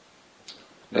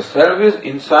 The self is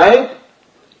inside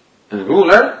and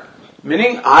ruler,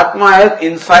 meaning Atma has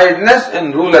insideness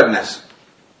and rulerness.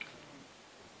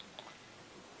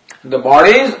 The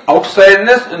body is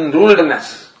outsideness and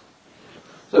ruledness.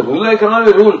 The ruler cannot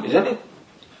be ruled, isn't it?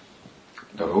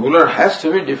 The ruler has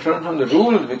to be different from the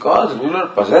ruled because the ruler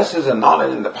possesses the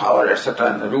knowledge and the power,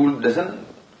 etc., and the ruled doesn't.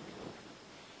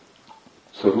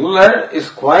 So ruler is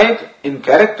quite, in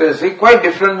characteristic, quite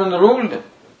different from the ruled.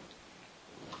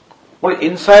 But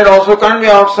inside also can't be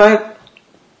outside.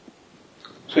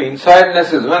 So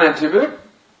insideness is one attribute.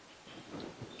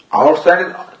 Outside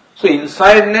is, so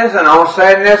insideness and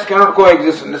outsideness cannot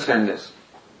coexist, understand this.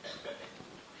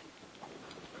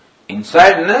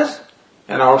 insideness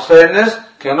and outsideness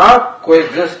cannot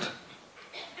coexist.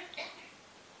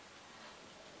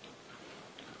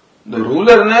 The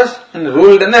rulerness and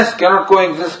ruledness cannot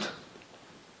coexist.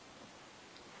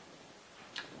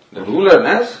 The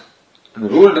rulerness and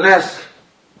ruledness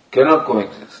cannot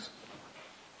coexist.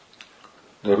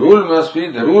 The ruler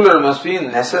must be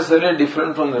necessarily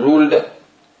different from the ruled.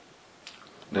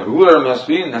 The ruler must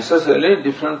be necessarily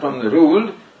different from the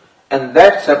ruled, and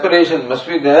that separation must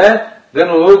be there. Then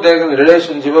only there can be the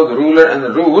relationship of the ruler and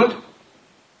the ruled.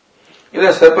 If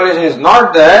the separation is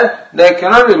not there, there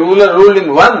cannot be ruler ruled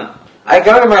in one. I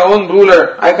cannot be my own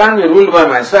ruler. I can't be ruled by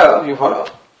myself. You follow?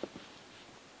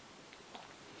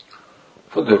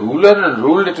 For the ruler and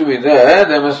ruled to be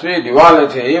there must be a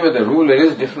duality where the ruler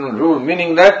is different from ruled,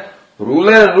 meaning that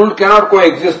ruler and ruled cannot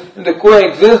coexist. If they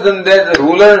coexist, then the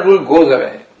ruler and ruled goes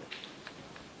away.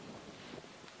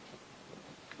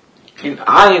 In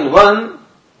I in one,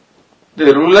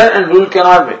 the ruler and ruled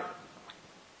cannot be.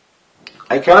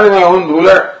 I cannot be my own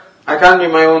ruler. I can't be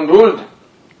my own ruled.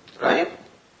 Right?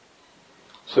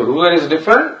 So ruler is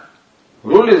different,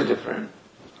 rule is different.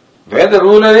 Where the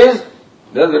ruler is,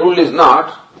 there the rule is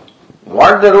not.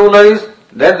 What the ruler is,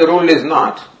 there the rule is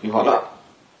not. You follow?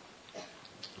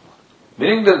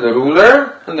 Meaning that the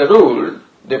ruler and the ruled,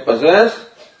 they possess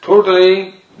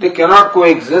totally, they cannot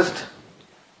coexist.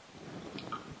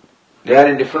 They are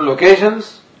in different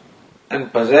locations and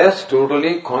possess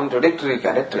totally contradictory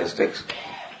characteristics.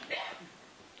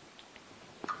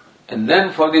 And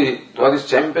then for this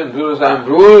champion ruler, I am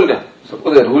ruled.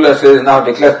 Suppose the ruler says, now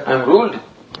declares, I am ruled.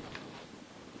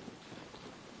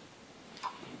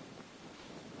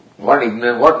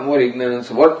 What more ignorance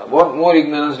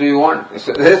do you want? It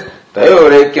says,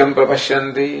 Tayorekyam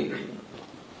prapashyanti.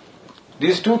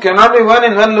 These two cannot be one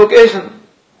in one location.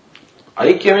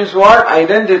 Aikyam means what?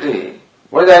 Identity.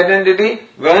 What is identity?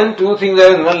 When two things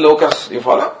are in one locus. You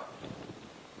follow?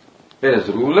 Whereas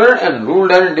ruler and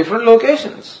ruled are in different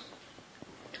locations.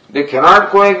 They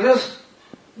cannot coexist.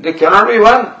 They cannot be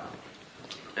one.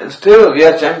 And still we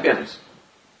are champions.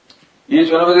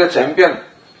 Each one of us is a champion.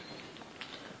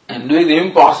 And doing the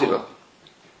impossible.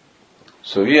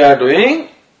 So we are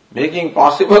making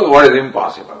possible what is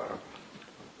impossible.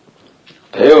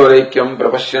 Tayorekyam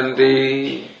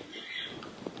prapashyanti.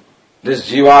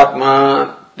 This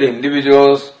Jivatma, the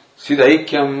individuals, see the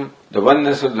Aikyam, the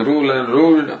oneness of the ruler and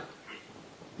ruled.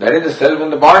 That is the self in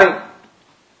the body.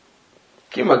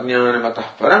 Kim ajnanam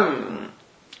atah param.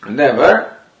 And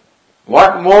therefore,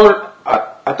 what more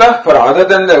atah para, other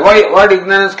than that? What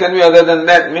ignorance can be other than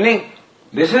that? Meaning,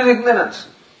 this is ignorance.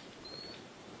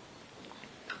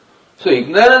 So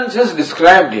ignorance is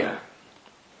described here.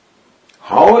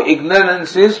 How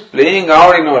ignorance is playing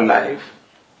out in our life.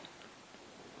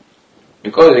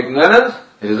 Because ignorance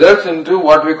results into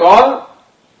what we call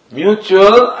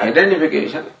mutual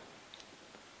identification.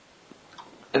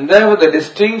 And therefore the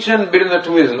distinction between the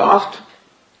two is lost.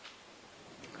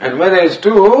 And where there is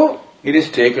two, it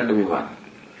is taken to be one.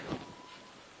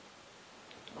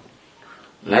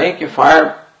 Like you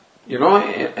fire,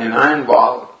 an iron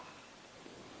ball,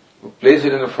 you place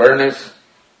it in a furnace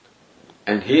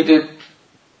and heat it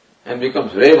and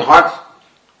becomes red hot.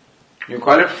 You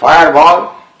call it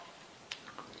fireball.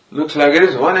 Looks like it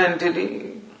is one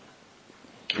entity.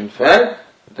 In fact,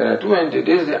 there are two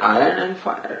entities, the iron and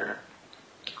fire.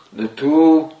 The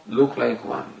two look like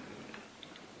one.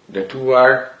 The two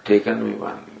are taken to be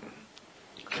one.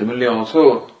 Similarly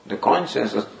also, the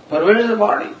consciousness pervades the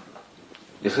body.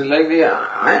 This is like the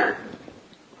iron.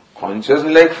 Consciousness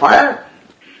is like fire.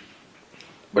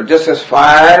 But just as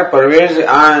fire pervades the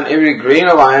iron, every grain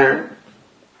of iron,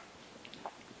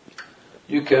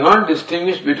 you cannot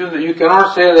distinguish between you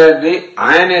cannot say that the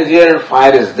iron is here and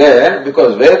fire is there,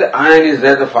 because where the iron is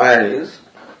there the fire is.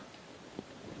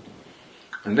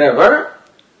 And therefore,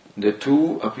 the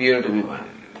two appear to be one.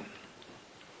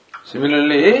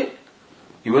 Similarly,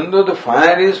 even though the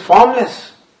fire is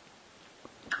formless,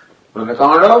 on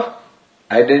account of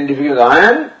identification, the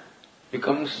iron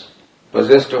becomes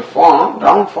possessed of form,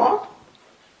 round form.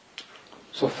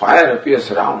 So fire appears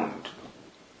round.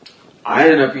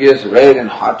 Iron appears red and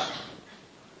hot.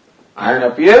 Iron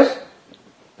appears,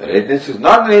 the redness is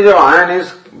not the nature of iron,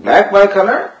 is black by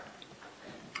color,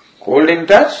 cold in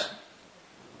touch,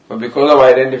 but because of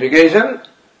identification,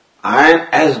 iron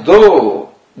as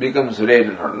though becomes red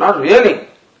and hot. Not really.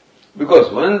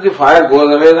 Because once the fire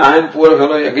goes away, the iron poor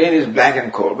fellow again is black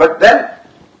and cold. But then,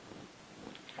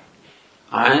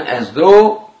 iron as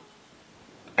though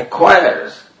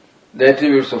acquires the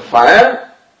attributes of fire,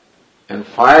 and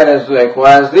fire as though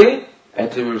acquires the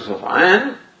attributes of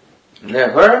iron.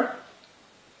 Therefore,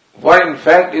 what in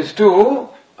fact is two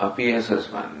appears as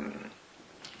one.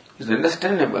 It's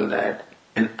understandable that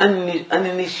an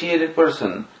uninitiated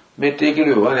person may take it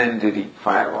to one entity,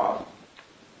 firewall.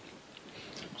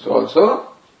 So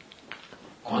also,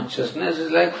 consciousness is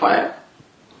like fire.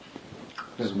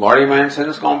 This body, mind,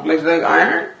 sense complex like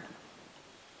iron.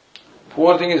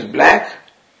 Poor thing is black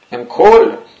and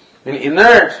cold and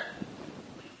inert.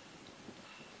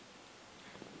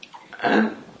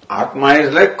 And Atma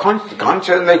is like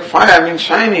conscious, like fire,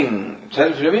 shining,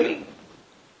 self-revealing,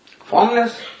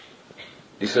 formless.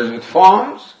 This is with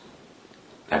forms,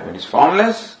 that one is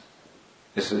formless,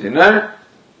 this is inert,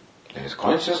 there is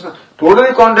consciousness,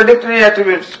 totally contradictory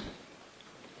attributes.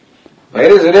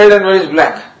 Where is red and where is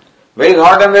black? Where is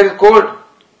hot and where is cold?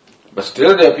 But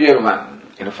still they appear one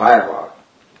in a fireball.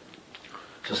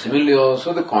 So similarly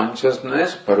also the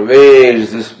consciousness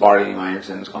pervades this body, mind,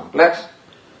 sense complex.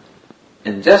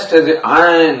 And just as the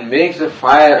iron makes the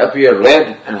fire appear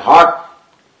red and hot,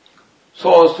 so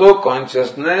also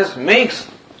consciousness makes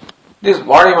this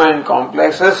body-mind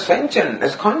complex as sentient,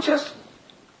 as conscious.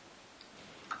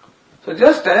 So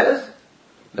just as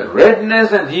the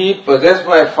redness and heat possessed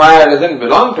by fire doesn't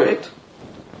belong to it,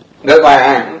 that's by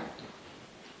iron,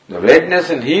 the redness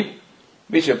and heat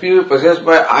which appear possessed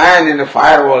by iron in a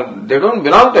firewall, they don't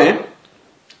belong to him.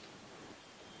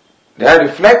 They are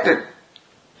reflected.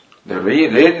 The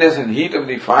redness and heat of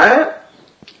the fire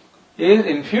is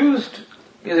infused,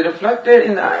 is reflected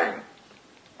in the iron.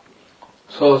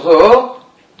 So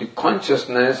the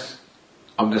consciousness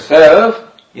of the self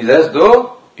is as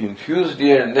though infused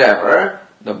here and there,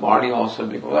 the body also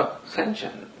becomes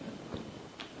sentient.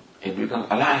 It becomes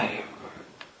alive.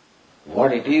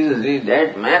 What it is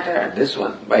that matter, this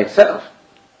one by itself.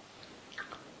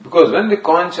 Because when the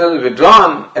conscience is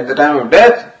withdrawn at the time of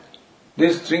death,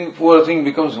 this poor thing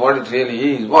becomes what it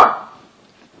really is. What?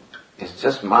 It's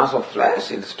just mass of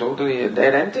flesh. It's totally a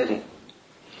dead entity.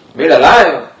 Made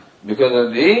alive because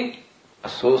of the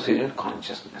associated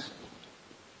consciousness.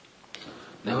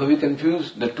 Now we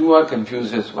confuse, the two are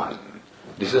confused as one.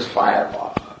 This is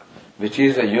fireball, which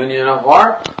is a union of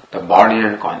what? The body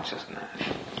and consciousness.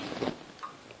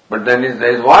 But then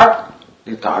there is what?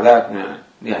 The tadatmya,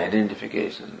 the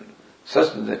identification.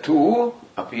 Such that the two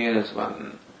appear as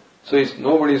one. So it's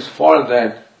nobody's fault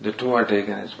that the two are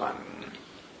taken as one.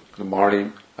 The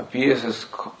body appears as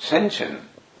sentient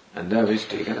and that is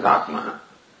taken as Atma.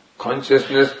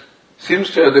 Consciousness seems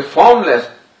to have the formless,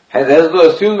 has as though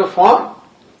assumed the form.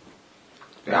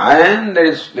 The iron, that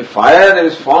is the fire that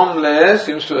is formless,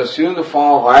 seems to assume the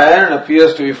form of iron and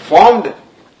appears to be formed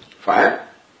fire.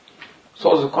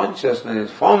 So the consciousness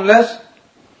is formless,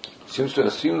 seems to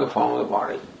assume the form of the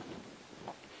body.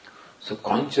 So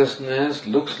consciousness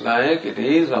looks like it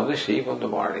is of the shape of the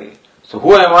body. So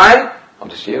who am I? Of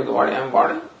the shape of the body, I am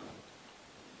body.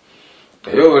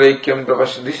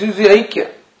 This is the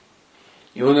Aikya.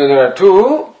 Even though there are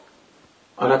two,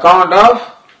 on account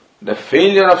of the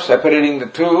failure of separating the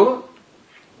two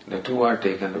are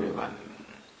taken to be one.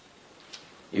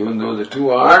 Even though the two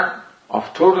are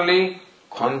of totally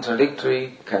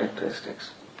contradictory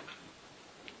characteristics.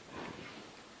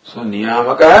 So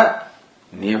niyamaka,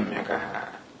 niyamyaka,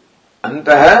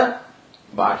 antah,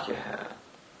 bahya.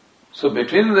 So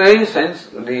between the sense,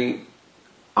 the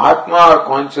Atma or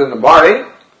conscious in the body,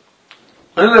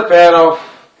 another pair of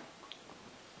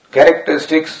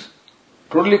characteristics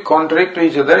totally contrary to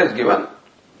each other is given.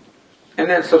 And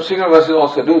then subsequent verses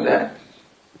also do that.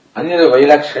 Anyada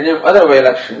vailakshanyam, other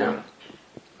vailakshanyam,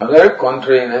 other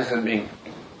contrariness is being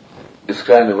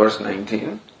described in verse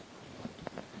 19.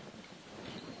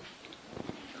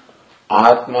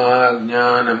 Atma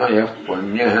jnanamaya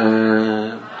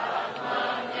punyah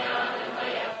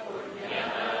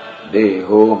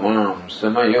deho mam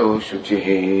samayo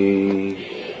shuchihi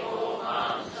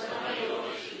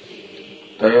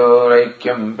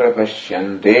tayoraikyam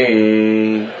prapashyante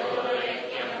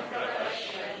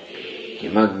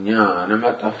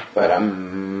kimajnanamatah param.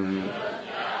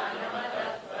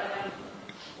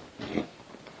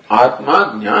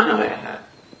 Atma jnanamaya.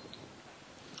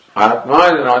 Atma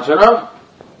is the nature of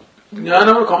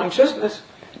jnana or consciousness.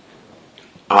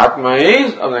 Atma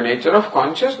is of the nature of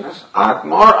consciousness.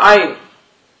 Atma or I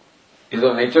is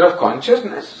of the nature of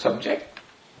consciousness, subject.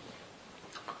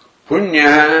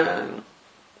 Punya,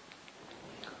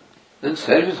 then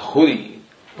self is holy.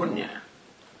 Punya.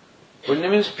 Punya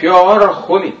means pure or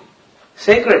holy,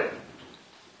 sacred.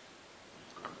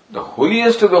 The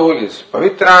holiest of the holiest.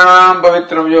 Pavitranam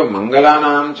pavitram yo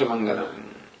mangalanam cha mangalam.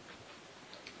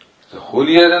 The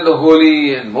holier than the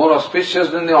holy and more auspicious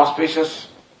than the auspicious.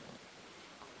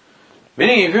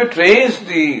 Meaning, if you trace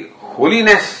the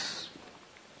holiness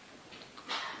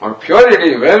or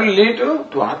purity, where will lead to?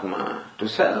 To Atma, to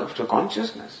self, to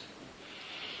consciousness.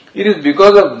 It is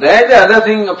because of that the other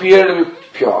thing appeared to be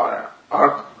pure,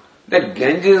 or that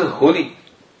Ganges is holy.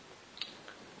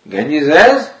 Ganges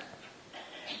has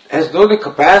as though the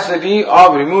capacity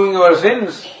of removing our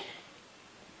sins.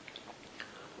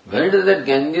 Where does that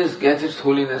Ganges get its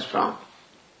holiness from?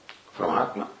 From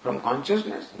Atma, from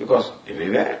consciousness, because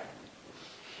everywhere.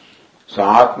 So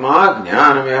Atma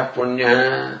Jnanamaya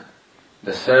Punya,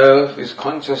 the self is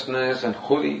consciousness and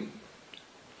holy.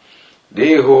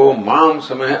 Deho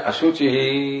Mamsamaya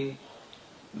Asuchihi,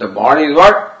 the body is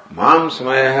what?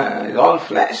 Mamsamaya is all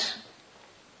flesh.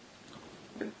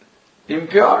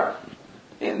 Impure.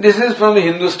 This is from the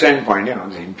Hindu standpoint,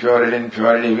 the impurity,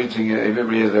 everything,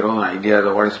 everybody has their own idea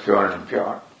of what is pure and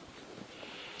impure.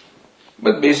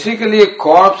 But basically a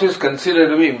corpse is considered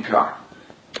to be impure.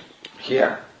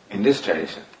 Here, in this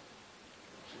tradition.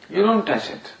 You don't touch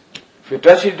it. If you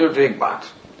touch it, you take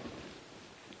bath.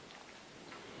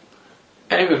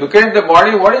 And if you look at the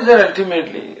body, what is there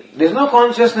ultimately? There is no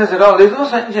consciousness at all. There is no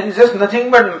sensation. It's just nothing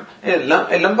but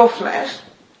a lump of flesh.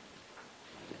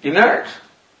 Inert.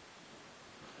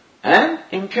 And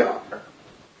impure.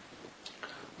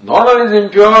 Not only is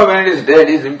impure when it is dead,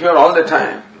 it is impure all the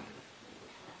time.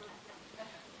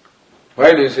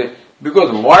 Why do you say?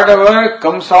 Because whatever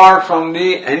comes out from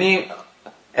any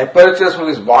apertures from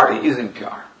this body is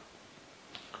impure.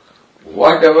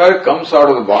 Whatever comes out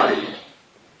of the body,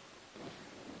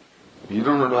 you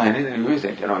don't know anything with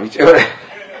it, whichever.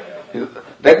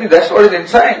 That's what is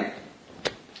inside.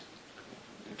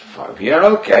 We are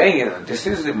all carrying it. This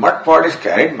is the mud pot is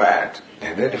carried by it.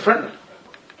 They're different.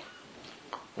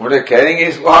 What they're carrying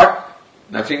is what?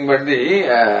 Nothing but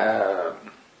the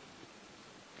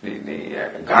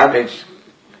garbage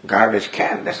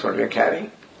can. That's what we are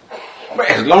carrying. But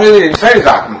as long as the inside is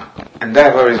Atma, and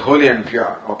therefore is holy and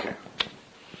pure, okay.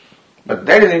 But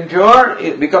that is impure,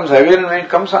 it becomes aware when it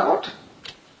comes out.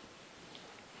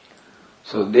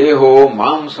 So Deho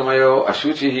Mamsamayo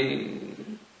Ashuchihi,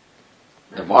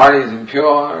 the body is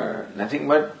impure, nothing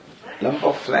but lump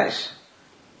of flesh,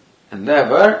 and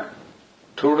therefore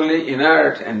totally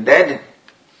inert and dead,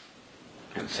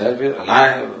 and self is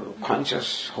alive,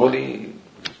 conscious, holy,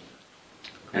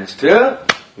 and still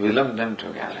we lump them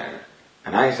together.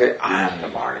 And I say, I am the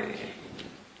body.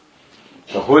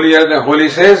 The holier the holy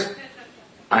says,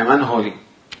 I am unholy.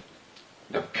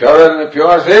 The purer than the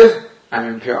pure says, I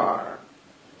am impure.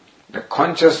 The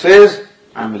conscious says,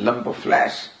 I am a lump of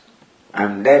flesh. I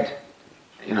am dead.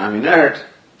 I am inert.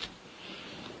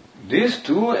 These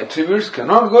two attributes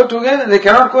cannot go together. They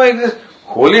cannot coexist.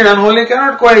 Holy and unholy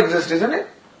cannot coexist, isn't it?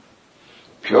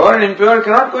 Pure and impure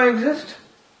cannot coexist.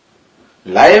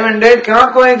 Live and dead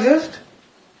cannot coexist.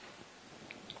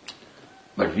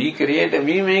 But we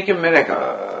make a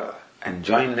miracle and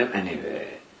join them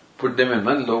anyway. Put them in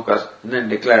one locus and then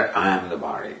declare, I am the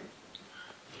body.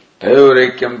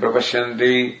 Tayorekyam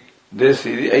prapashyanti. This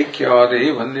is the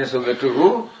aikyādi, oneness of the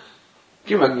two.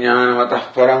 Kim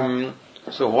ajñānamatah param.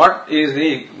 So what else is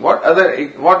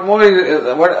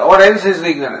the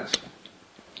ignorance?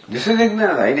 This is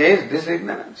ignorance. The idea is this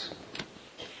ignorance.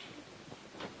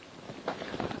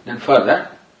 Then further,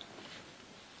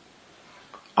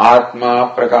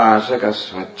 Atma prakashaka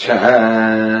svachha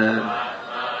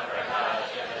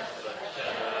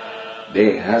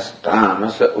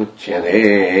dehastamasa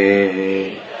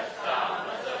uchyate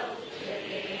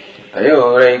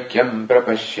tayorekyam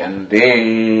prapashyante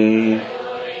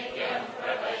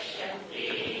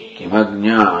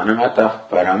kimajñānamatah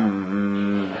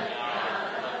param.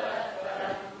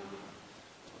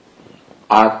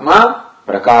 Atma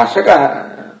prakashaka.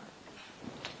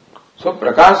 So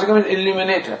prakashaka means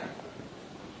illuminator.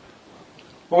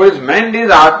 What is meant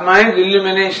is Atma is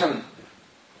illumination.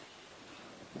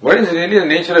 What is really the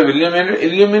nature of illuminator?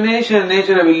 Illumination and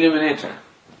nature of illuminator.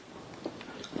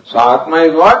 So Atma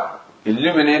is what?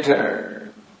 Illuminator.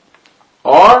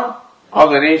 Or of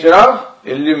the nature of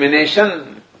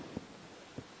illumination.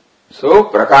 So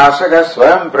prakashaka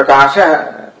swayam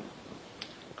prakasha.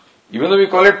 Even though we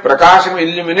call it prakasham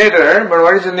illuminator, but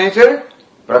what is the nature?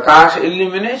 Prakash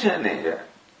illumination nature.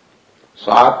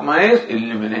 So Atma is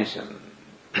illumination.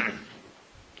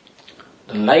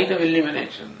 The light of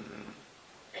illumination.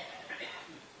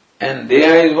 And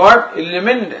Deha is what?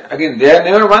 Illumined. Again, they are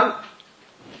never one.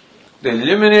 The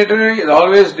illuminator is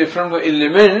always different from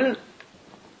illumined.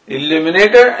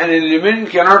 Illuminator and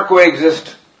illumined cannot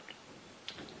coexist.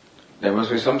 There must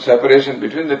be some separation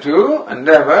between the two, and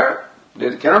therefore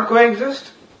they cannot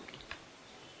coexist.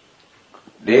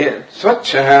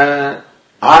 Swachha,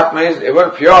 Atma is ever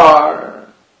pure.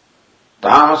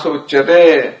 Tamasa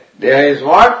uchyate, Deha is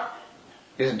what?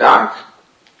 Is dark,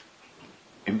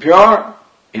 impure,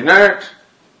 inert.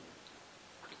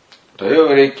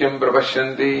 Tayovarekyam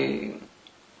prapashyanti.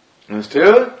 And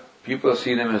still, people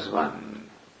see them as one.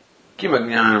 Kim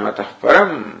ajnanam atah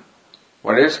param.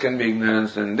 What else can be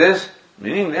ignorance than this?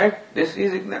 Meaning that this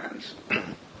is ignorance.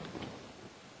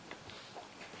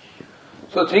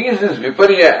 So thing is this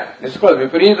viparya. This is called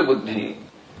viparita buddhi.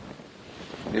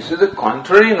 This is the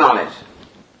contrary knowledge.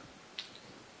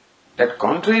 That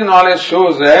contrary knowledge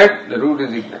shows that the root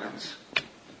is ignorance.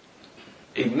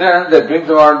 Ignorance that brings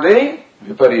about the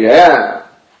viparya,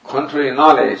 contrary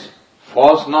knowledge,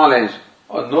 false knowledge,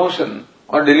 or notion,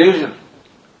 or delusion.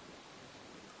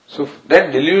 So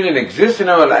that delusion exists in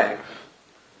our life.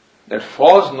 That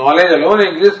false knowledge alone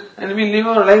exists, and we live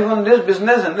our life on this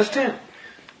business, understand?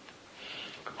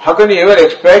 How can you ever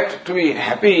expect to be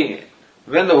happy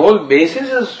when the whole basis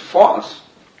is false?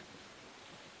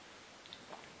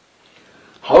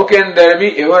 How can there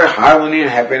be ever harmony and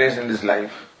happiness in this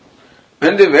life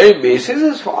when the very basis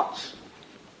is false?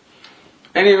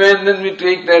 And even then we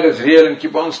take that as real and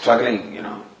keep on struggling,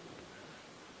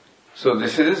 So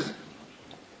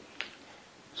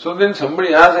So then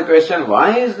somebody asks a question,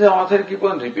 why is the author keep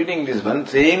on repeating this one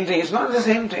same thing? It's not the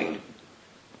same thing.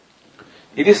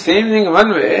 It is same thing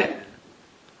one way,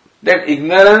 that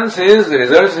ignorance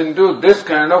results into this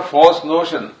kind of false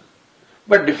notion.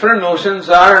 But different notions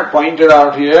are pointed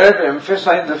out here to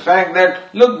emphasize the fact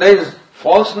that, look, there is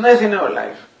falseness in our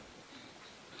life.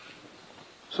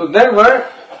 So therefore,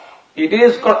 it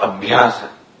is called abhyasa.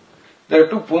 There are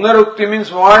two. Punarukti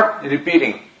means what?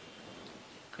 Repeating.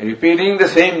 Repeating the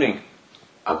same thing.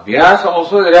 Abhyas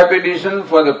also is repetition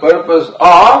for the purpose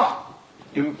of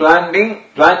planting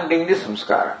the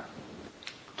samskara.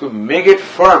 To make it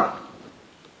firm.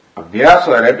 Abhyas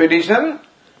or repetition,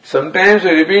 sometimes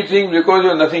you repeat things because you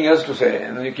have nothing else to say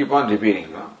and you keep on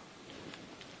repeating.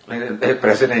 Like the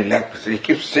president-elect, he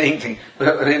keeps saying things,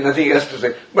 but there is nothing else to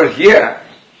say. But here,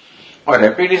 or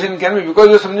repetition can be because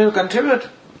you have something to contribute.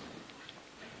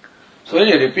 So when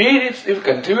you repeat it, if you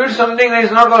contribute something, then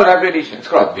it's not called repetition, it's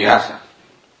called abhyasa.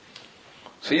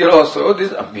 So here also,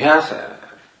 this abhyasa,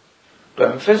 to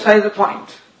emphasize the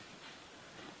point.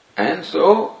 And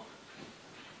so,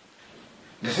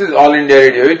 this is All India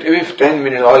Radio. If 10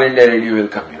 minutes All India Radio will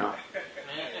come,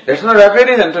 That's not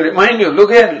repetition, to remind you, look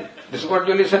here, this is what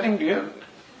you're listening to here.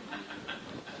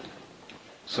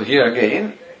 So here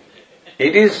again,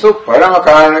 it is so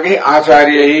paramakaranahi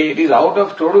acharyahi, it is out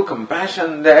of total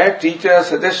compassion that teacher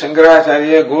such as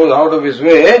Shankaracharya goes out of his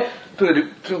way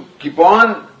to keep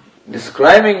on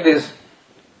describing this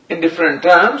in different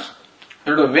terms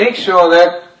and to make sure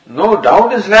that no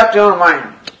doubt is left in our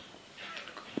mind.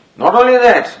 Not only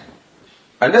that,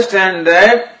 understand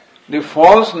that the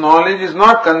false knowledge is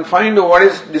not confined to what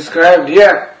is described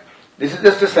here. This is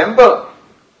just a sample.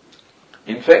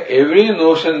 In fact, every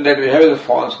notion that we have is a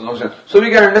false notion. So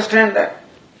we can understand that.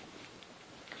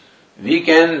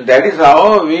 That is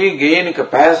how we gain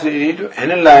capacity to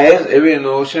analyze every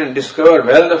notion and discover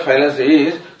where the fallacy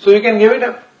is, so we can give it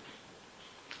up.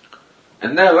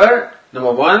 And therefore,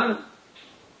 number one,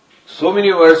 so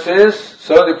many verses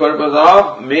serve the purpose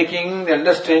of making the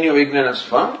understanding of ignorance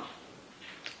firm.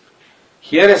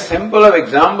 Here a sample of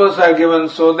examples are given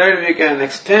so that we can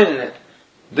extend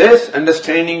this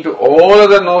understanding to all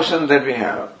other notions that we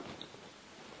have.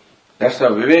 That's how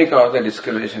viveka of the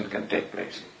discrimination can take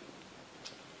place.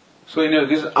 So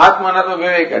this is Atmanatma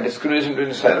Viveka, discrimination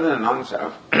between self and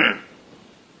non-self.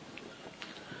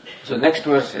 So next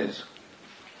verse is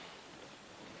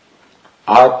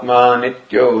Atma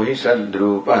nityo hi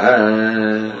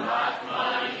sadrupaha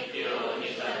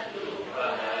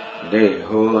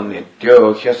Deho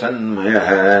nityo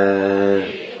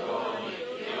hyasanmayah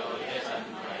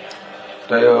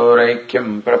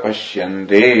Tayoraikyam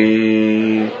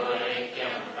prapasyanti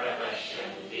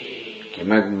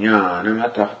Kimajnanam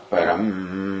atah param.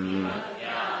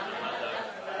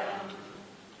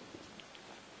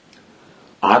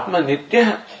 Atma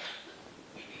nitya.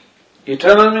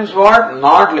 Eternal means what?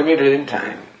 Not limited in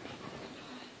time.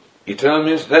 Eternal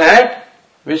means that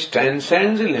which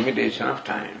transcends the limitation of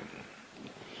time.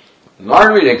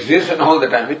 Not which exists in all the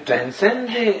time. It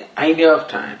transcends the idea of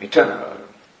time. Eternal.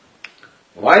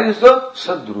 Why is so?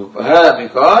 Sadrupa,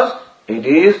 because it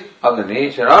is of the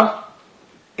nature of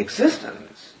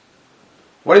existence.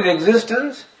 What is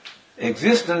existence?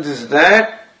 Existence is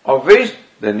that of which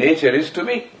the nature is to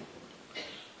be.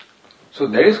 So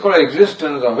that is called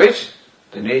existence of which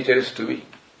the nature is to be.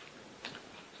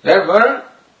 Therefore,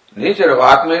 nature of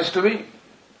Atma is to be.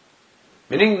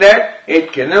 Meaning that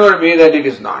it can never be that it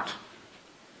is not.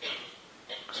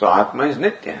 So Atma is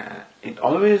Nitya. It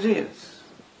always is.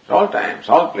 At all times,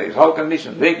 all place, all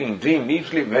conditions, waking, dream, deep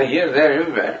sleep, here, there,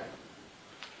 everywhere.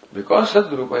 Because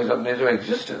Sadrupa is of nature of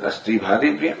existence. Asti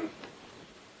Bhadi Priyam.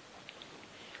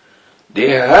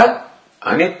 Deha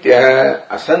Anitya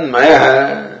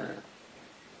Asanmaya.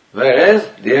 Whereas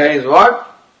Deha is what?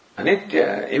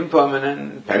 Anitya,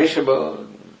 impermanent, perishable.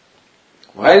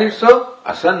 Why is it so?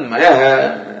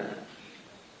 Asanmaya.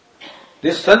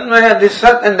 This Sanmaya, this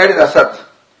Sat, and that is Asat.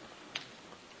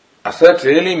 Asat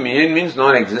really means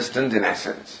non-existence in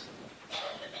essence.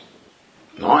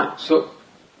 So,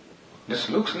 this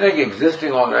looks like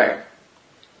existing alright.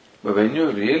 But when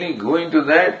you really go into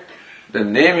that, the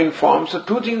name and form, so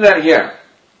two things are here.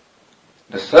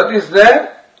 The Sat is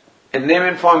there, and name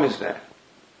and form is there.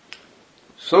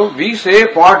 So we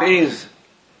say pot is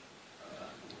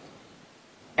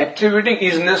attributing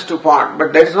isness to pot,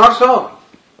 but that is not so.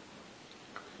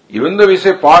 Even though we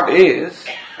say pot is,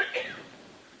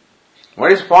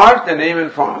 what is pot? The name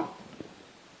and form.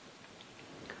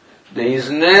 The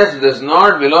isness does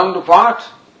not belong to pot.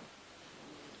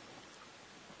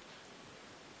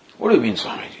 What do you mean,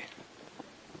 Swamiji?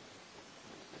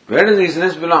 Where does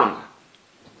isness belong?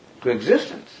 To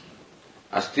existence.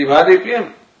 Asti Bhadi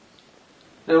Priyam.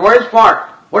 Then what is pot?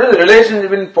 What is the relation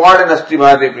between pot and Asti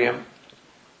Bhadi Priyam?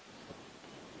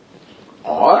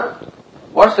 Or,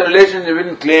 what's the relation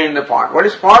between clay and the pot? What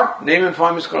is pot? Name and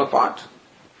form is called pot.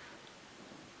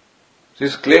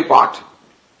 This clay pot.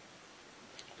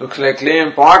 Looks like clay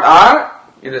and pot are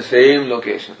in the same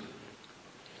location.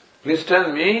 Please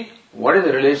tell me, what is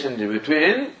the relationship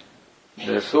between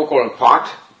the so-called pot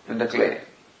and the clay?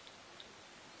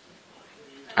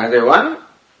 Are they one?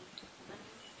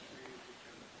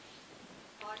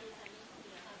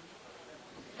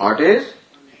 Pot is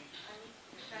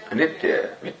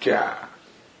Anitya, Mithya.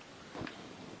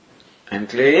 And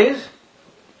clay is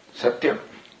Satyam.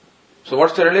 So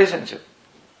what's the relationship?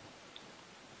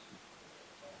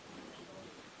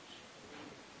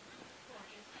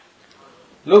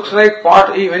 Looks like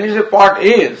pot is. When you say pot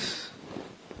is,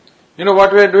 you know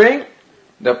what we are doing?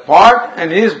 The pot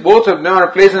and is, both of them are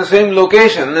placed in the same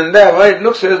location, and therefore it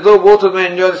looks as though both of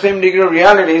them enjoy the same degree of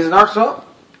reality. Is it not so?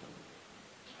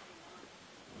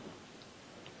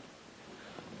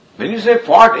 When you say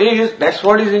pot is, that's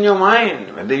what is in your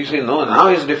mind. Whether you say no, now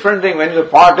is a different thing. When you say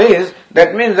pot is,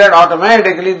 that means that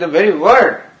automatically the very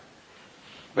word,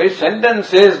 very sentence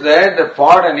says that the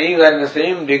pot and is are in the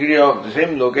same degree of the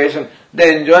same location.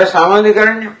 They enjoy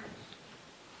samadhikaranyam.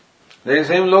 They are in the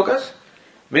same locus.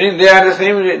 Meaning they are the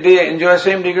same, they enjoy the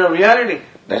same degree of reality.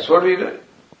 That's what we do.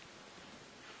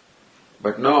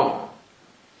 But no.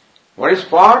 What is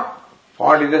pot?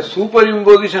 Pot is a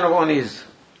superimposition upon is.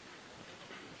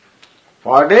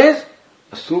 Pot is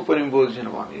a superimposition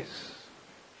upon is.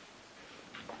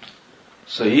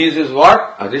 So is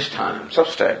what? Adhishthanam,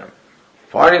 substratum.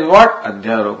 Pot is what?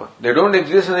 Adhyaropa. They don't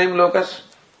exist in the same locus.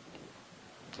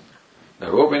 The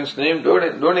rope and snake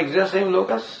don't exist in the same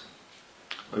locus.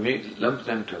 We lump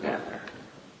them together.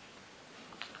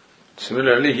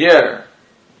 Similarly here,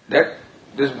 that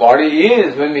this body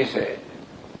is, when we say,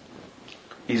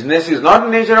 isness is not the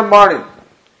nature of body.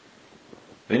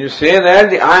 When you say that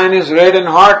the iron is red and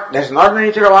hot, that's not the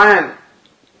nature of iron.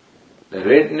 The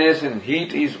redness and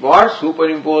heat is what?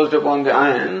 Superimposed upon the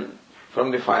iron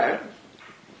from the fire.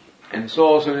 And so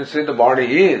also when you say the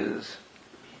body is,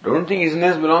 don't think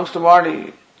isness belongs to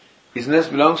body. Isness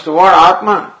belongs to what?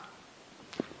 Atma.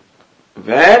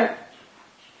 Where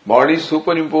body is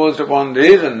superimposed upon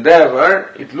this, and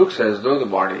therefore it looks as though the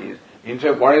body is. In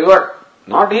fact, body is what?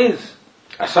 Not is.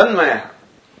 Asanmaya.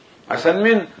 Asan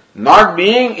means not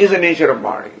being is the nature of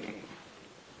body.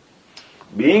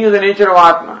 Being is the nature of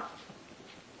Atma.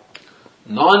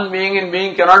 Non-being and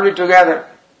being cannot be together.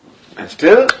 And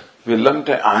still, we lump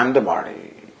I am the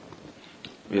body.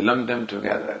 We lump them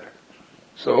together.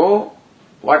 So,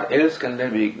 what else can there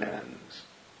be? Ignorance.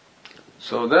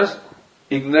 So thus,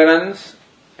 ignorance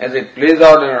as it plays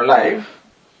out in our life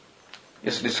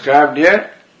is described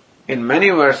here in many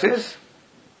verses.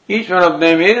 Each one of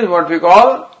them is what we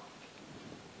call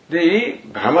the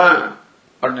Brahma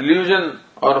or delusion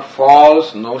or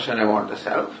false notion about the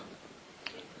self.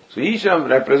 So each of them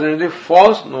represents the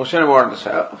false notion about the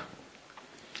self.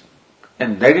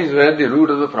 And that is where the root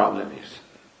of the problem is.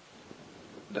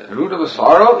 The root of the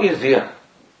sorrow is here.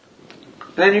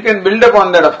 Then you can build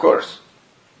upon that, of course.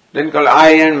 Then call I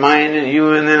and mine and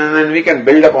you and then we can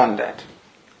build upon that.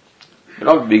 It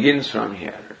all begins from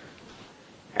here.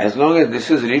 As long as this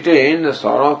is retained, the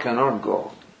sorrow cannot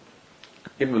go.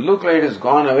 It will look like it has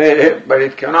gone away, but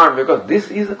it cannot because this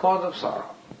is the cause of sorrow.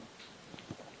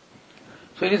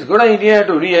 So it is a good idea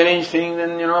to rearrange things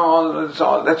and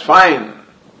that's fine.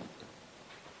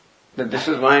 That this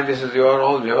is mine, this is your,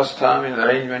 all vyavastha, the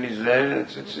arrangement is there,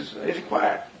 it's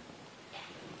required.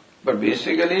 But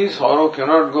basically sorrow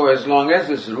cannot go as long as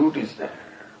this root is there.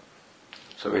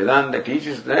 So Vedanta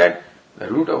teaches that the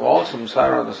root of all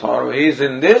samsara, the sorrow, is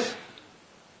in this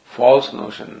false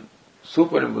notion,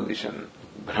 superimposition,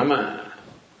 Brahma,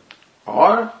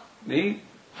 or the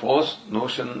false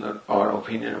notion or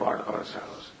opinion about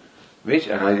ourselves, which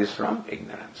arises from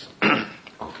ignorance.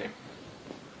 Okay.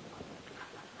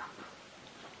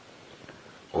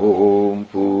 Om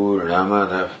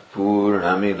Purnamadah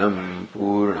Purnamidam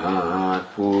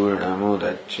Purnat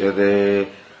Purnamudachyate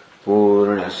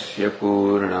Purnasya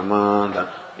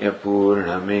Purnamadaya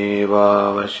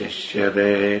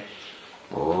Purnamevavashishyate.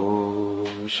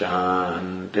 Om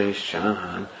Shanti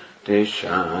Shanti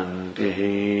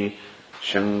Shanti.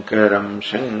 Shankaram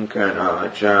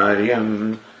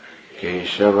Shankaracharyam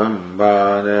Keshavam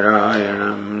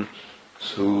Badarayanam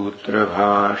Sutra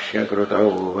Bhashya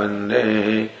Krutau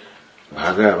Vande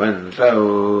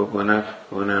Bhagavantau Punah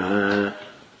Punah.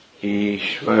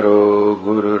 Ishvaro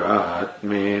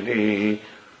Gururatmedi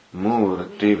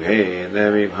Murti Bheda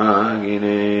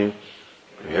Vibhagine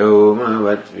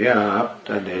Vyomavad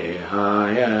Vyapta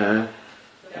Dehaya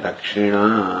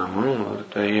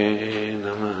Dakshinamurtaye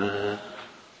Namaha.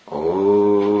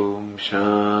 Om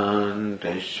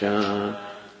Shanti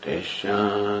Shanti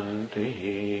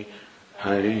Shanti.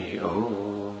 Hari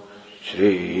Om.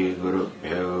 Shri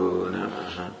Gurubhyo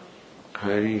Namaha.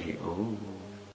 Hari Om.